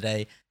Jamie the other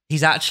day.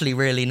 He's actually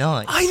really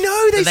nice." I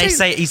know they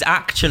say he's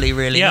actually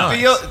really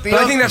nice. But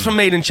I think that's from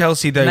Made in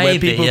Chelsea, though, where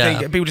Maybe,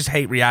 people just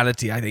hate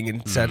reality. I think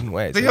in certain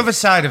ways. The other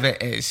side of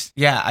it is,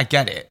 I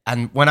get it.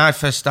 And when I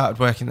first started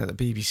working at the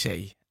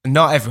BBC,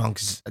 not everyone,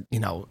 because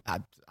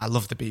I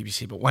love the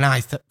BBC, but when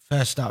I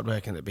first started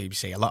working at the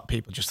BBC, a lot of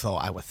people just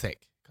thought I was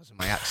thick because of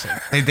my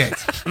accent. They did.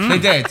 They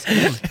did.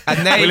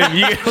 And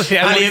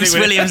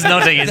William's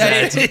nodding his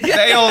head.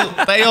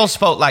 They all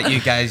spoke like you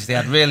guys. They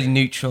had really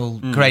neutral,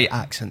 great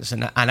accents,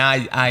 and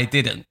I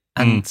didn't.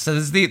 And so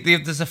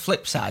there's a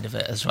flip side of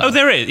it as well. Oh,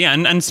 there is, yeah,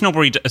 and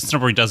snobbery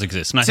does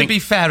exist. And to be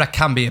fair, I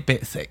can be a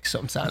bit thick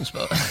sometimes,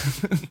 but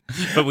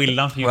but we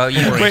love you. Well,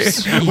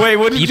 wait,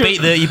 what did you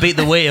beat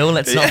the wheel?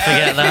 Let's not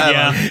forget that.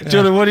 Yeah.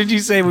 Jordan, what did you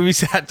say when we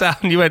sat down?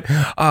 You went,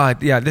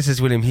 this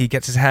is William. He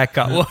gets his hair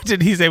cut. What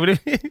did he say? But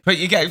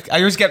I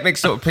always get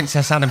mixed up with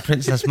Princess Anne and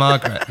Princess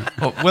Margaret.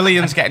 But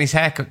William's getting his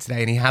hair cut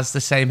today, and he has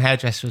the same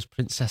hairdresser as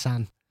Princess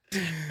Anne.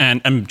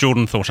 And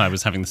Jordan thought I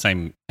was having the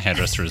same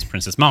hairdresser as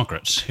Princess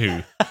Margaret,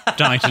 who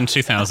died in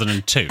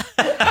 2002. We've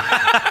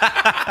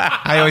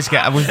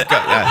got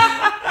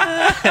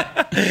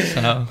that.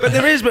 So. But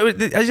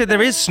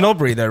there is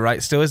snobbery, though,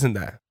 right? Still, isn't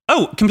there?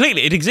 Oh,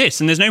 completely. It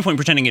exists, and there's no point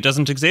pretending it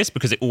doesn't exist,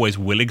 because it always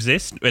will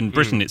exist. In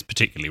Britain, it's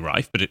particularly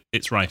rife, but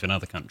it's rife in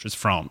other countries,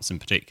 France in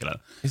particular.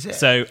 Is it?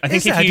 So I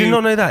think I did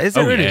not know that. Is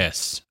it really?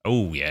 Yes.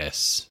 Oh,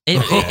 yes.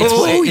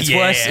 It's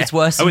worse. It's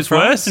worse. Oh, it's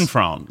worse in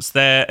France.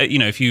 There,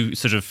 if you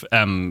sort of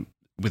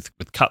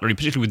with cutlery,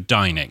 particularly with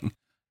dining,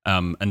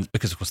 and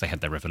because of course they had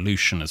their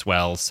revolution as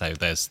well. So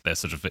there's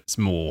sort of it's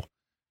more.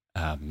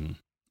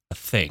 A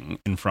thing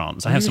in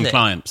France. I have some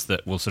clients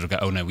that will sort of go,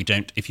 "Oh no, we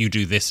don't. If you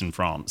do this in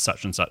France,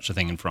 such and such a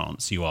thing in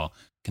France, you are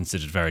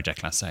considered very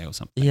déclassé or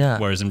something." Yeah.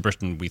 Whereas in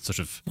Britain, we sort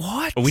of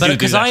what? Well, we do that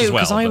as well.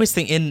 Because I always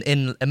think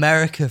in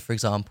America, for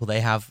example,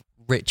 they have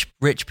rich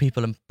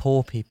people and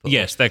poor people.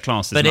 Yes, their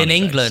classes. But in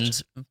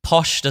England,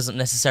 posh doesn't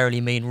necessarily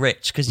mean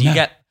rich, because you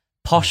get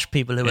posh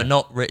people who are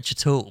not rich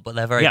at all, but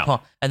they're very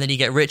posh, and then you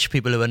get rich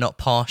people who are not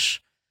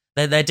posh.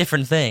 They're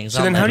different things.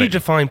 So then, how do you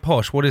define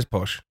posh? What is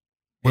posh?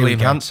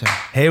 William Hanson.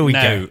 Here we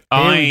go.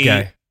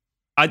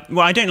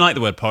 I don't like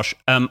the word posh.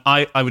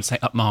 I would say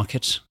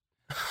upmarket.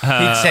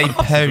 He'd say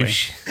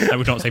posh. I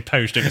would not say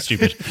posh, don't be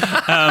stupid.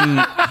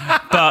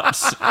 But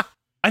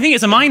I think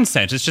it's a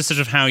mindset. It's just sort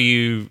of how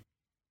you...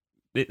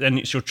 And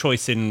it's your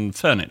choice in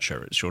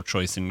furniture. It's your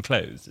choice in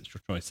clothes. It's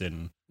your choice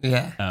in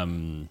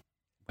where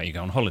you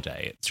go on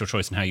holiday. It's your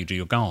choice in how you do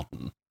your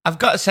garden. I've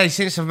got to say,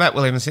 since I've met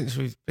William and since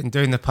we've been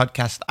doing the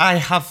podcast,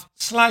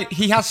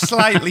 he has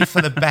slightly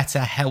for the better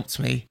helped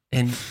me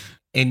in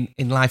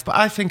life. But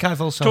I think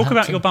I've also talk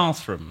about your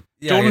bathroom.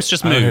 Jordan's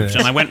just moved,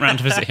 and I went round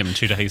to visit him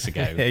 2 days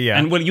ago.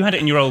 And well, you had it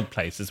in your old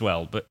place as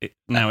well, but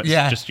now it's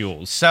just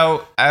yours.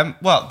 So,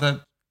 the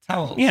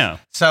towels. Yeah.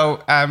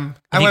 So, have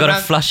you got a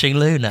flushing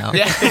loo now?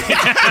 Yeah.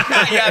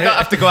 I don't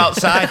have to go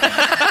outside.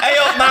 Hey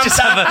up, man.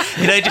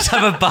 Just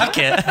have a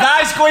bucket.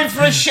 Guys going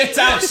for a shit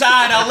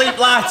outside. I'll leave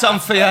light on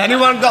for you.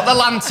 Anyone got the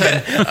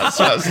lantern? That's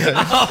what I was doing.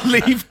 I'll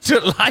leave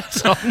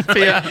lights on for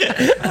you.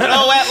 I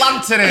know where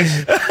lantern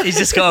is. He's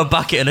just got a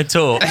bucket and a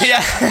torch.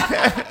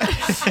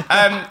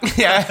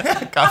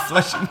 Got a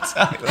flushing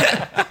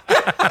toilet.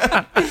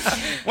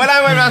 when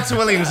I went round to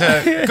William's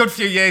a good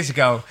few years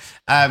ago,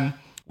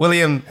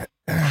 William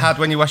had,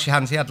 when you wash your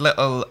hands, he had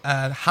little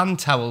hand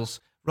towels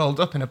rolled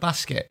up in a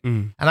basket.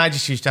 And I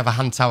just used to have a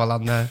hand towel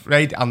on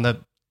the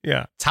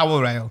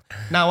towel rail.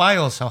 Now I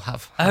also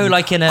have.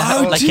 Like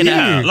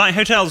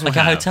hotels will like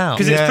a hotel.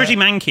 Because it's pretty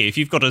manky if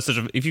you've got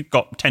if you've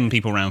got 10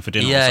 people around for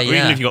dinner, or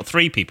even if you've got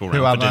 3 people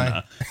around for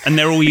dinner, and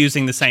they're all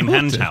using the same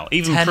hand towel,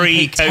 even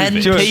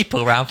pre-COVID. 10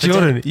 people around for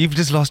Jordan, dinner. you've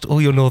just lost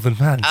all your northern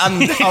fans.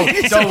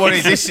 Don't worry.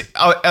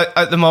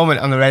 At the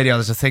moment on the radio,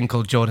 there's a thing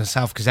called Jordan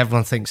South because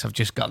everyone thinks I've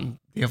just gone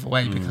the other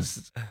way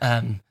because.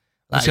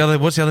 What's the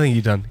other thing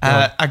you've done?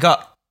 I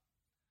got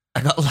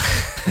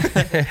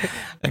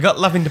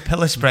lavender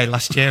pillow spray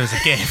last year as a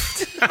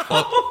gift.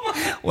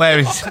 Where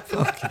is?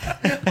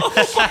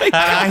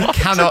 I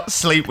cannot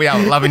sleep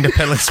without lavender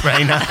pillow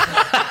spray now.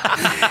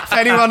 If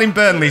anyone in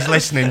Burnley's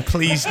listening,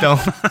 please don't.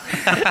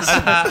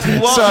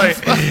 Sorry,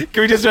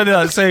 can we just run it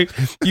out? So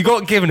you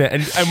got given it,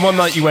 and one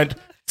night you went.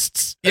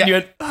 And you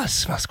went, oh, it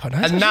smells quite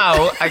nice. And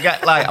now I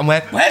get I'm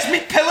like, where's my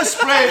pillow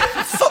spray?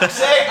 For fuck's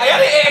sake, I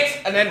had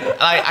it. And then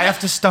I have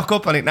to stock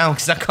up on it now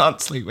because I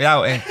can't sleep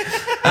without it.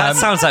 That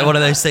sounds like one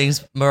of those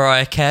things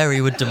Mariah Carey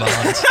would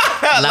demand.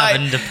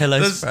 Lavender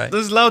pillow spray.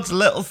 There's loads of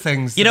little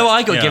things. You know what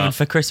I got given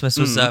for Christmas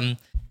was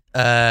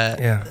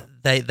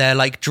they're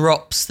like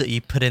drops that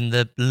you put in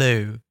the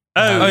loo.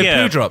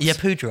 Poo drops. Yeah,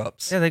 poo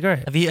drops. Yeah, they're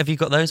great. Have you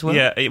got those? Will?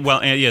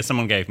 Yeah,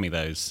 someone gave me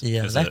those.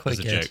 Yeah, as they're a quite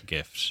good. joke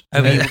gift.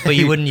 But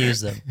you wouldn't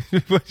use them.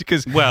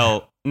 Because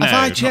no, have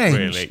I changed? not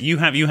really. You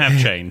have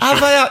changed.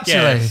 Have I actually?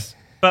 Yes.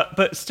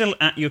 But still,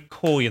 at your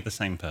core, you're the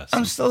same person.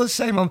 I'm still the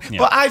same one. Yeah.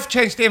 But I've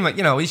changed him.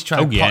 He's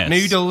trying pot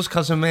noodles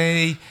because of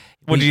me.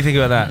 What do you think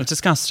about that? It's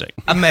disgusting.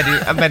 I made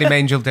him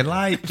Angel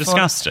Delight.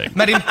 Disgusting.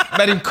 Made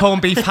him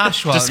corned beef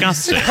hash once.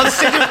 Disgusting.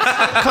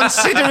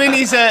 Considering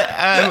he's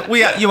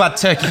you had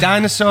turkey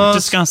dinosaurs.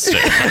 Disgusting.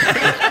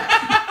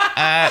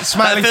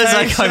 Smiling It feels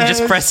faces. like I'm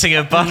just pressing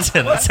a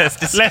button that says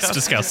disgusting. Less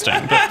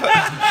disgusting. But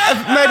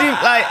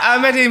I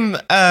made him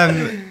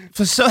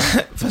for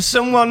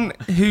someone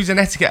who's an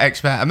etiquette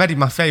expert. I made him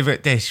my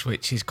favourite dish,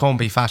 which is corned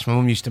beef hash. My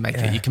mum used to make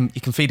it. You can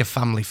feed a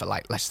family for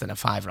like less than a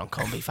 £5 on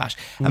corned beef hash.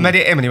 I made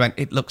it him, and he went,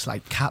 "It looks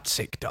like cat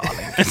sick,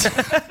 darling."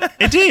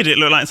 It did. It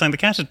looked like something the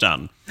cat had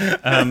done. But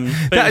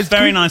it's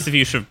very nice of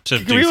you to do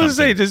something. Can we also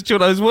say,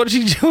 Jordan, I was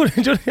watching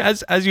Jordan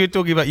as you were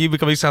talking about you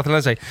becoming South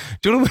Atlantic.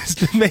 Jordan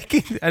was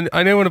making, and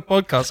I know on a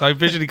podcast, so I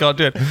visually can't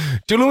do it.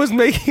 Jordan was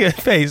making a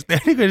face.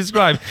 The only way to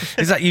describe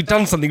is that you'd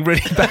done something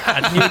really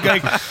bad, and you were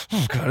going,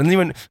 "Oh God!" And then you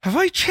went, "Have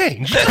I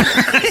changed?"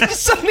 You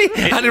suddenly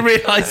had a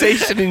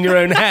realization in your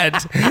own head.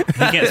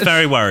 He gets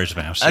very worried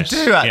about it. I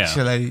do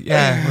actually,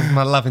 with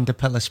my lavender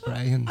pillow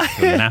spray and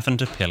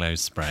lavender pillow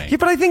spray. Yeah,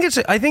 but I think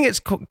it's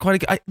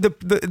quite a good.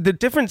 The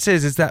difference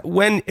is that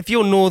if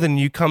you're northern,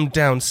 you come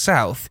down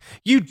south,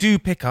 you do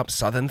pick up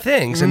southern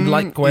things, and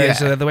likewise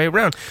the other way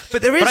around.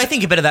 But I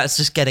think a bit of that's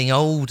just getting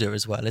older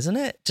as well, isn't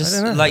it?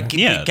 Just like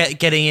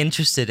getting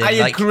interested in.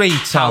 I agree,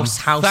 Tom.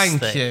 House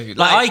Thank thing. you.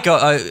 Like I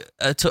got,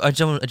 I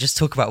don't just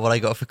talk about what I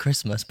got for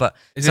Christmas, but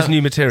is this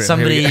new material?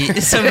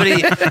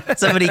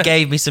 Somebody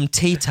gave me some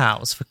tea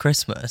towels for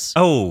Christmas.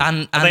 Oh,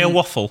 and are they a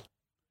waffle?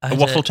 A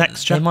waffle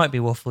texture? They might be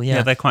waffle, yeah.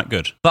 Yeah, they're quite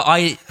good. But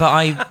I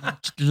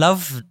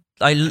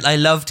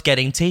loved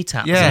getting tea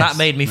towels, and that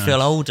made me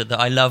feel older. That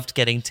I loved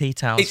getting tea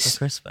towels for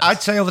Christmas.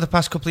 I'd say over the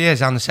past couple of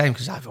years, I'm the same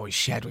because I've always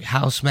shared with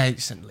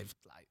housemates and lived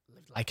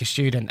like a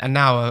student. And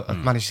now I've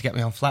managed to get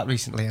my own flat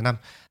recently, and I'm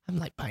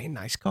like buying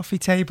nice coffee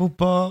table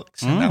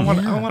books, and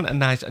I want a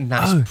nice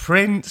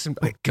prints. And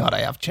God, I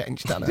have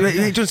changed.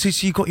 Wait, John, so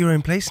you got your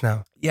own place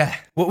now? Yeah.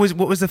 What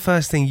was the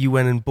first thing you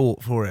went and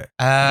bought for it?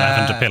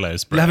 Lavender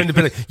pillows. Lavender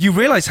pillows. You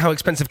realise how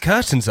expensive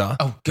curtains are?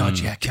 Oh God,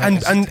 yeah.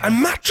 And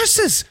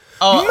mattresses.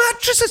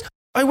 Mattresses.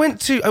 I went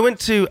to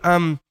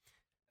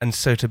And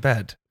So to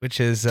Bed, which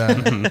is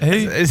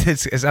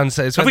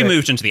it's have we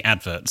moved into the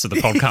adverts of the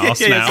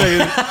podcast now?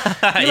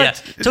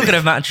 Talking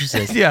of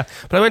mattresses,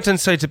 but I went to And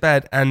So to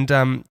Bed, and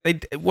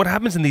what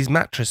happens in these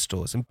mattress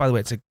stores, and by the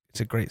way, it's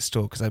a great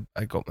store because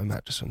I got my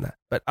mattress from there.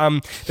 But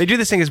they do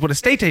this thing is what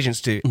estate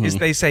agents do is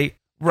they say,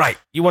 right,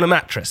 you want a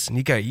mattress, and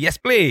you go, yes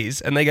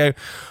please, and they go,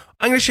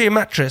 I'm going to show you a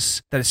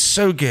mattress that is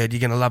so good, you're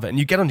going to love it. And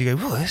you get on and you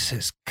go, oh, this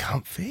is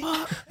comfy.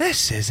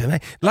 This is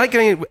amazing. Like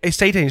going to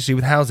estate agency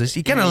with houses,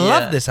 you're going to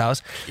love this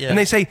house. Yeah. And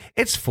they say,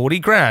 it's 40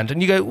 grand.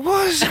 And you go,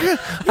 what?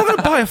 I'm not going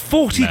to buy a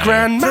 40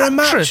 grand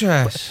mattress.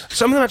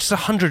 Some of the mattresses are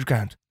 100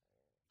 grand.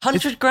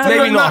 100 grand?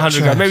 Maybe not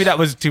 100 grand. Maybe that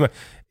was too much.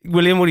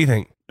 William, what do you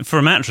think? For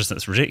a mattress,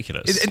 that's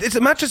ridiculous. It's a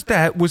mattress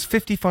there was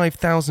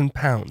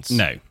 £55,000.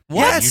 No.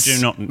 Yes. You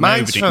do not.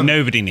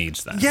 Nobody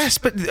needs that. Yes,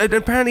 but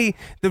apparently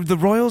the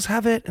Royals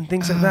have it and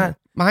things like that.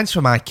 Mine's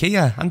from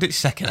IKEA and it's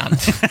secondhand.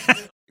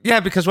 Yeah,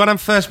 because when I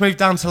first moved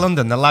down to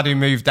London, the lad who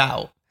moved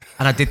out,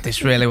 and I did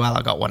this really well,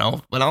 I got one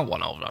over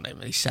on him,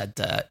 and he said,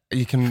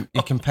 you can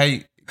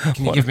pay...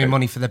 Can you give me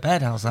money for the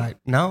bed? I was like,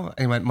 no. And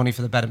he went, money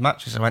for the bed and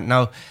mattress? I went,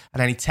 no.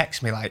 And then he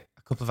texted me like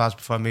a couple of hours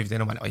before I moved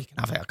in. I went, oh, you can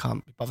have it. I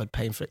can't be bothered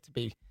paying for it to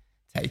be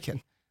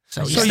taken.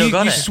 So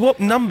you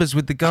swapped numbers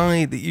with the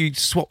guy that you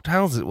swapped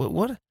houses.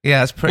 What?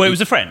 Yeah, it's pretty. Well, it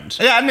was a friend.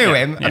 Yeah, I knew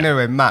him. Yeah. I knew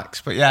him,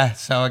 Max. But yeah,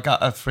 so I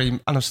got a free, and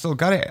I've still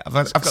got it. I've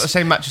got the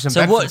same mattress in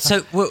bed.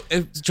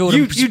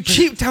 Jordan, you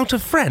cheaped out a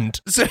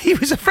friend, so he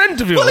was a friend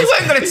of yours. Well, he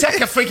weren't going to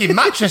take a freaking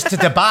mattress to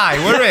Dubai,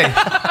 were he?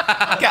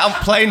 Get on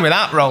plane with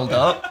that rolled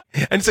up.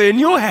 And so in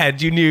your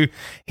head, you knew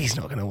he's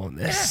not going to want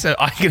this, so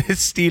I'm going to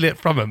steal it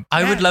from him.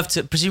 I would love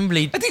to.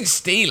 Presumably, I didn't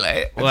steal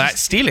it. Well,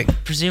 that's stealing.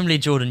 Presumably,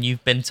 Jordan,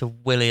 you've been to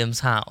William's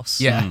house.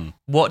 Yeah.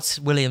 What's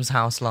William's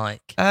house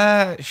like?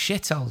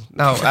 Shithole.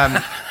 No.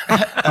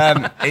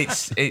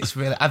 It's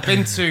really. I've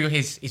been to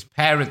his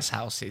parents'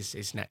 house.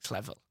 Is next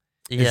level.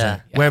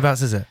 Yeah.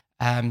 Whereabouts is it?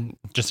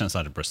 Just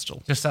outside of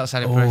Bristol. Just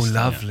outside of Bristol. Oh,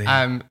 lovely.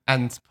 And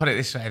put it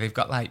this way, they've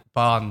got like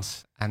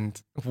barns,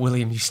 and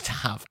William used to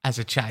have, as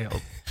a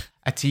child,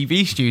 a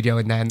TV studio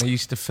in there, and they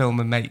used to film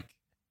and make.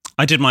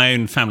 I did my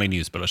own family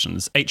news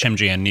bulletins,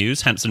 HMGN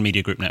News, Hampson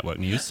Media Group Network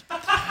News,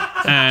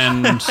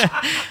 and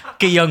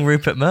get young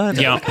Rupert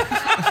Murdoch. Yeah.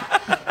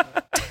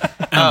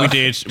 And we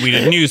did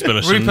news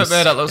bulletins. Rupert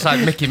Murdoch looks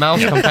like Mickey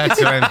Mouse compared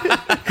to him.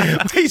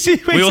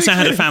 We also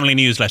had a family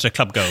newsletter,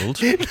 Club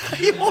Gold. You're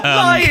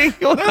lying.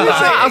 You're lying.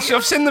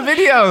 I've seen the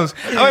videos.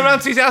 I went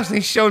round to his house and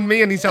he's shown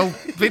me and his old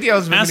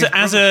videos.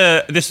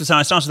 This was how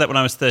I started that when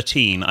I was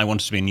 13. I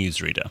wanted to be a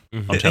newsreader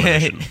on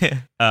television.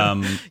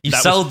 You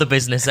sold the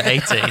business at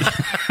 18.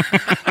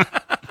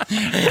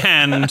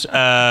 And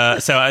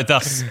so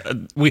thus,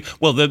 the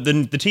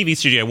TV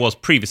studio was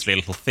previously a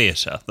little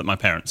theatre that my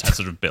parents had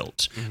sort of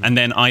built. And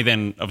then I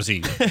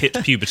obviously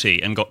hit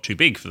puberty and got too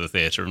big for the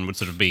theatre and would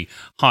sort of be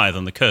higher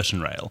than the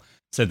curtain rail.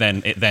 So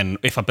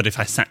if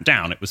I sat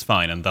down, it was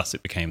fine, and thus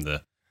it became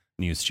the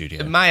news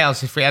studio. In my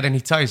house, if we had any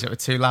toys that were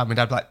too loud, my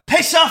dad would be like,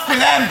 piss off with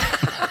them!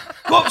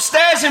 Go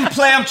upstairs and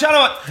play. I'm trying to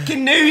watch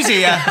fucking news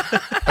here.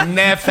 And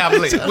their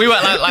family. We were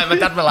like my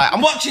dad were like,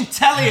 I'm watching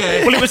telly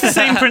here. Well, it was the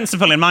same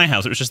principle in my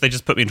house. It was just they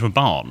just put me into a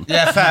barn.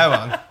 Yeah, fair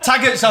one.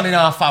 Taggart's on in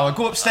half hour.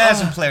 Go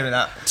upstairs and play with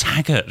that.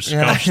 Taggart.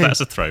 Yeah. Gosh,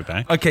 that's a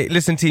throwback. Okay,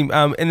 listen, team.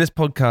 In this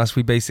podcast,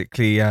 we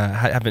basically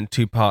have it in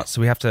two parts,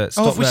 so we have to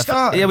stop. Oh, we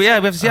started?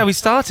 Yeah, we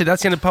started.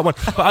 That's the end of part one.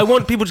 But I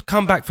want people to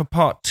come back for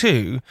part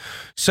two.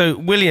 So,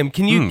 William,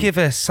 can you give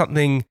us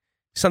an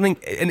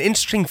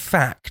interesting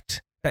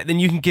fact that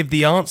then you can give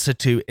the answer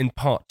to in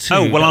part two?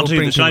 Oh, well,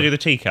 shall I do the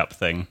teacup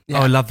thing? Yeah.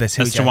 Oh, I love this.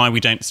 As to why we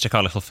don't stick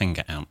our little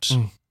finger out.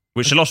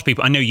 Which a lot of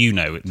people, I know you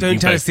know.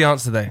 Don't tell us the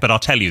answer, though. But I'll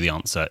tell you the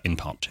answer in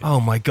part two. Oh,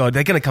 my God.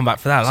 They're going to come back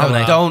for that, aren't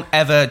they? Don't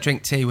ever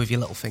drink tea with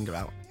your little finger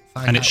out.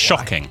 And it's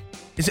shocking.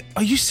 Is it?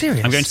 Are you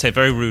serious? I'm going to say a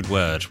very rude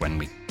word when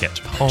we get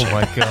to part two. Oh,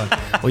 my God.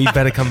 Well, you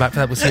better come back for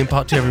that. We'll see you in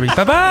part two every week.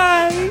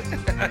 Bye-bye.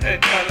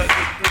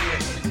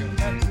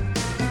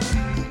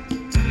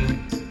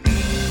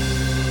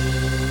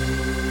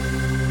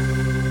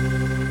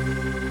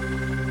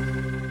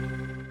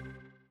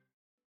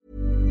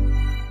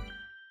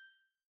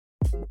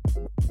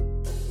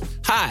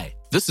 Hi,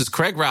 this is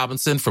Craig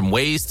Robinson from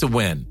Ways to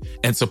Win,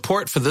 and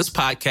support for this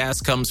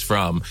podcast comes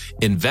from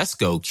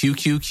Invesco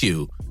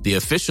QQQ, the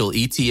official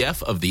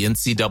ETF of the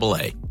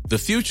NCAA. The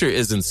future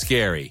isn't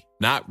scary.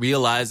 Not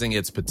realizing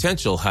its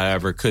potential,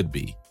 however, could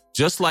be.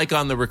 Just like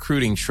on the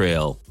recruiting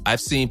trail,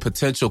 I've seen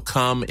potential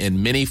come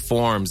in many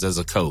forms as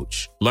a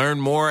coach.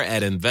 Learn more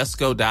at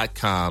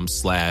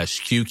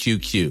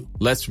Invesco.com/QQQ.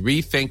 Let's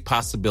rethink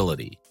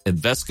possibility.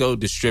 Invesco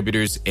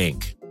Distributors,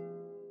 Inc.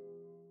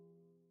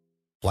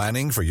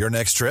 Planning for your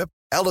next trip?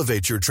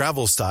 Elevate your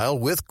travel style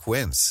with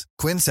Quince.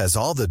 Quince has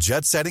all the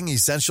jet-setting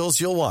essentials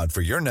you'll want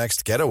for your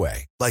next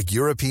getaway, like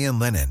European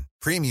linen,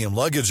 premium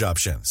luggage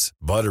options,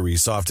 buttery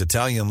soft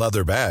Italian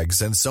leather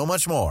bags, and so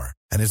much more.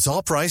 And it's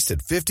all priced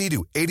at 50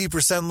 to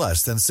 80%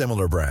 less than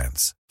similar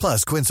brands.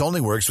 Plus, Quince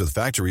only works with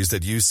factories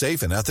that use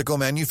safe and ethical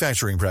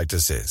manufacturing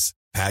practices.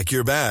 Pack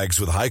your bags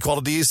with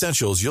high-quality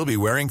essentials you'll be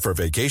wearing for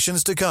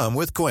vacations to come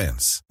with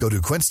Quince. Go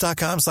to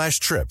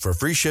quince.com/trip for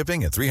free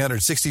shipping and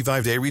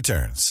 365-day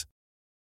returns.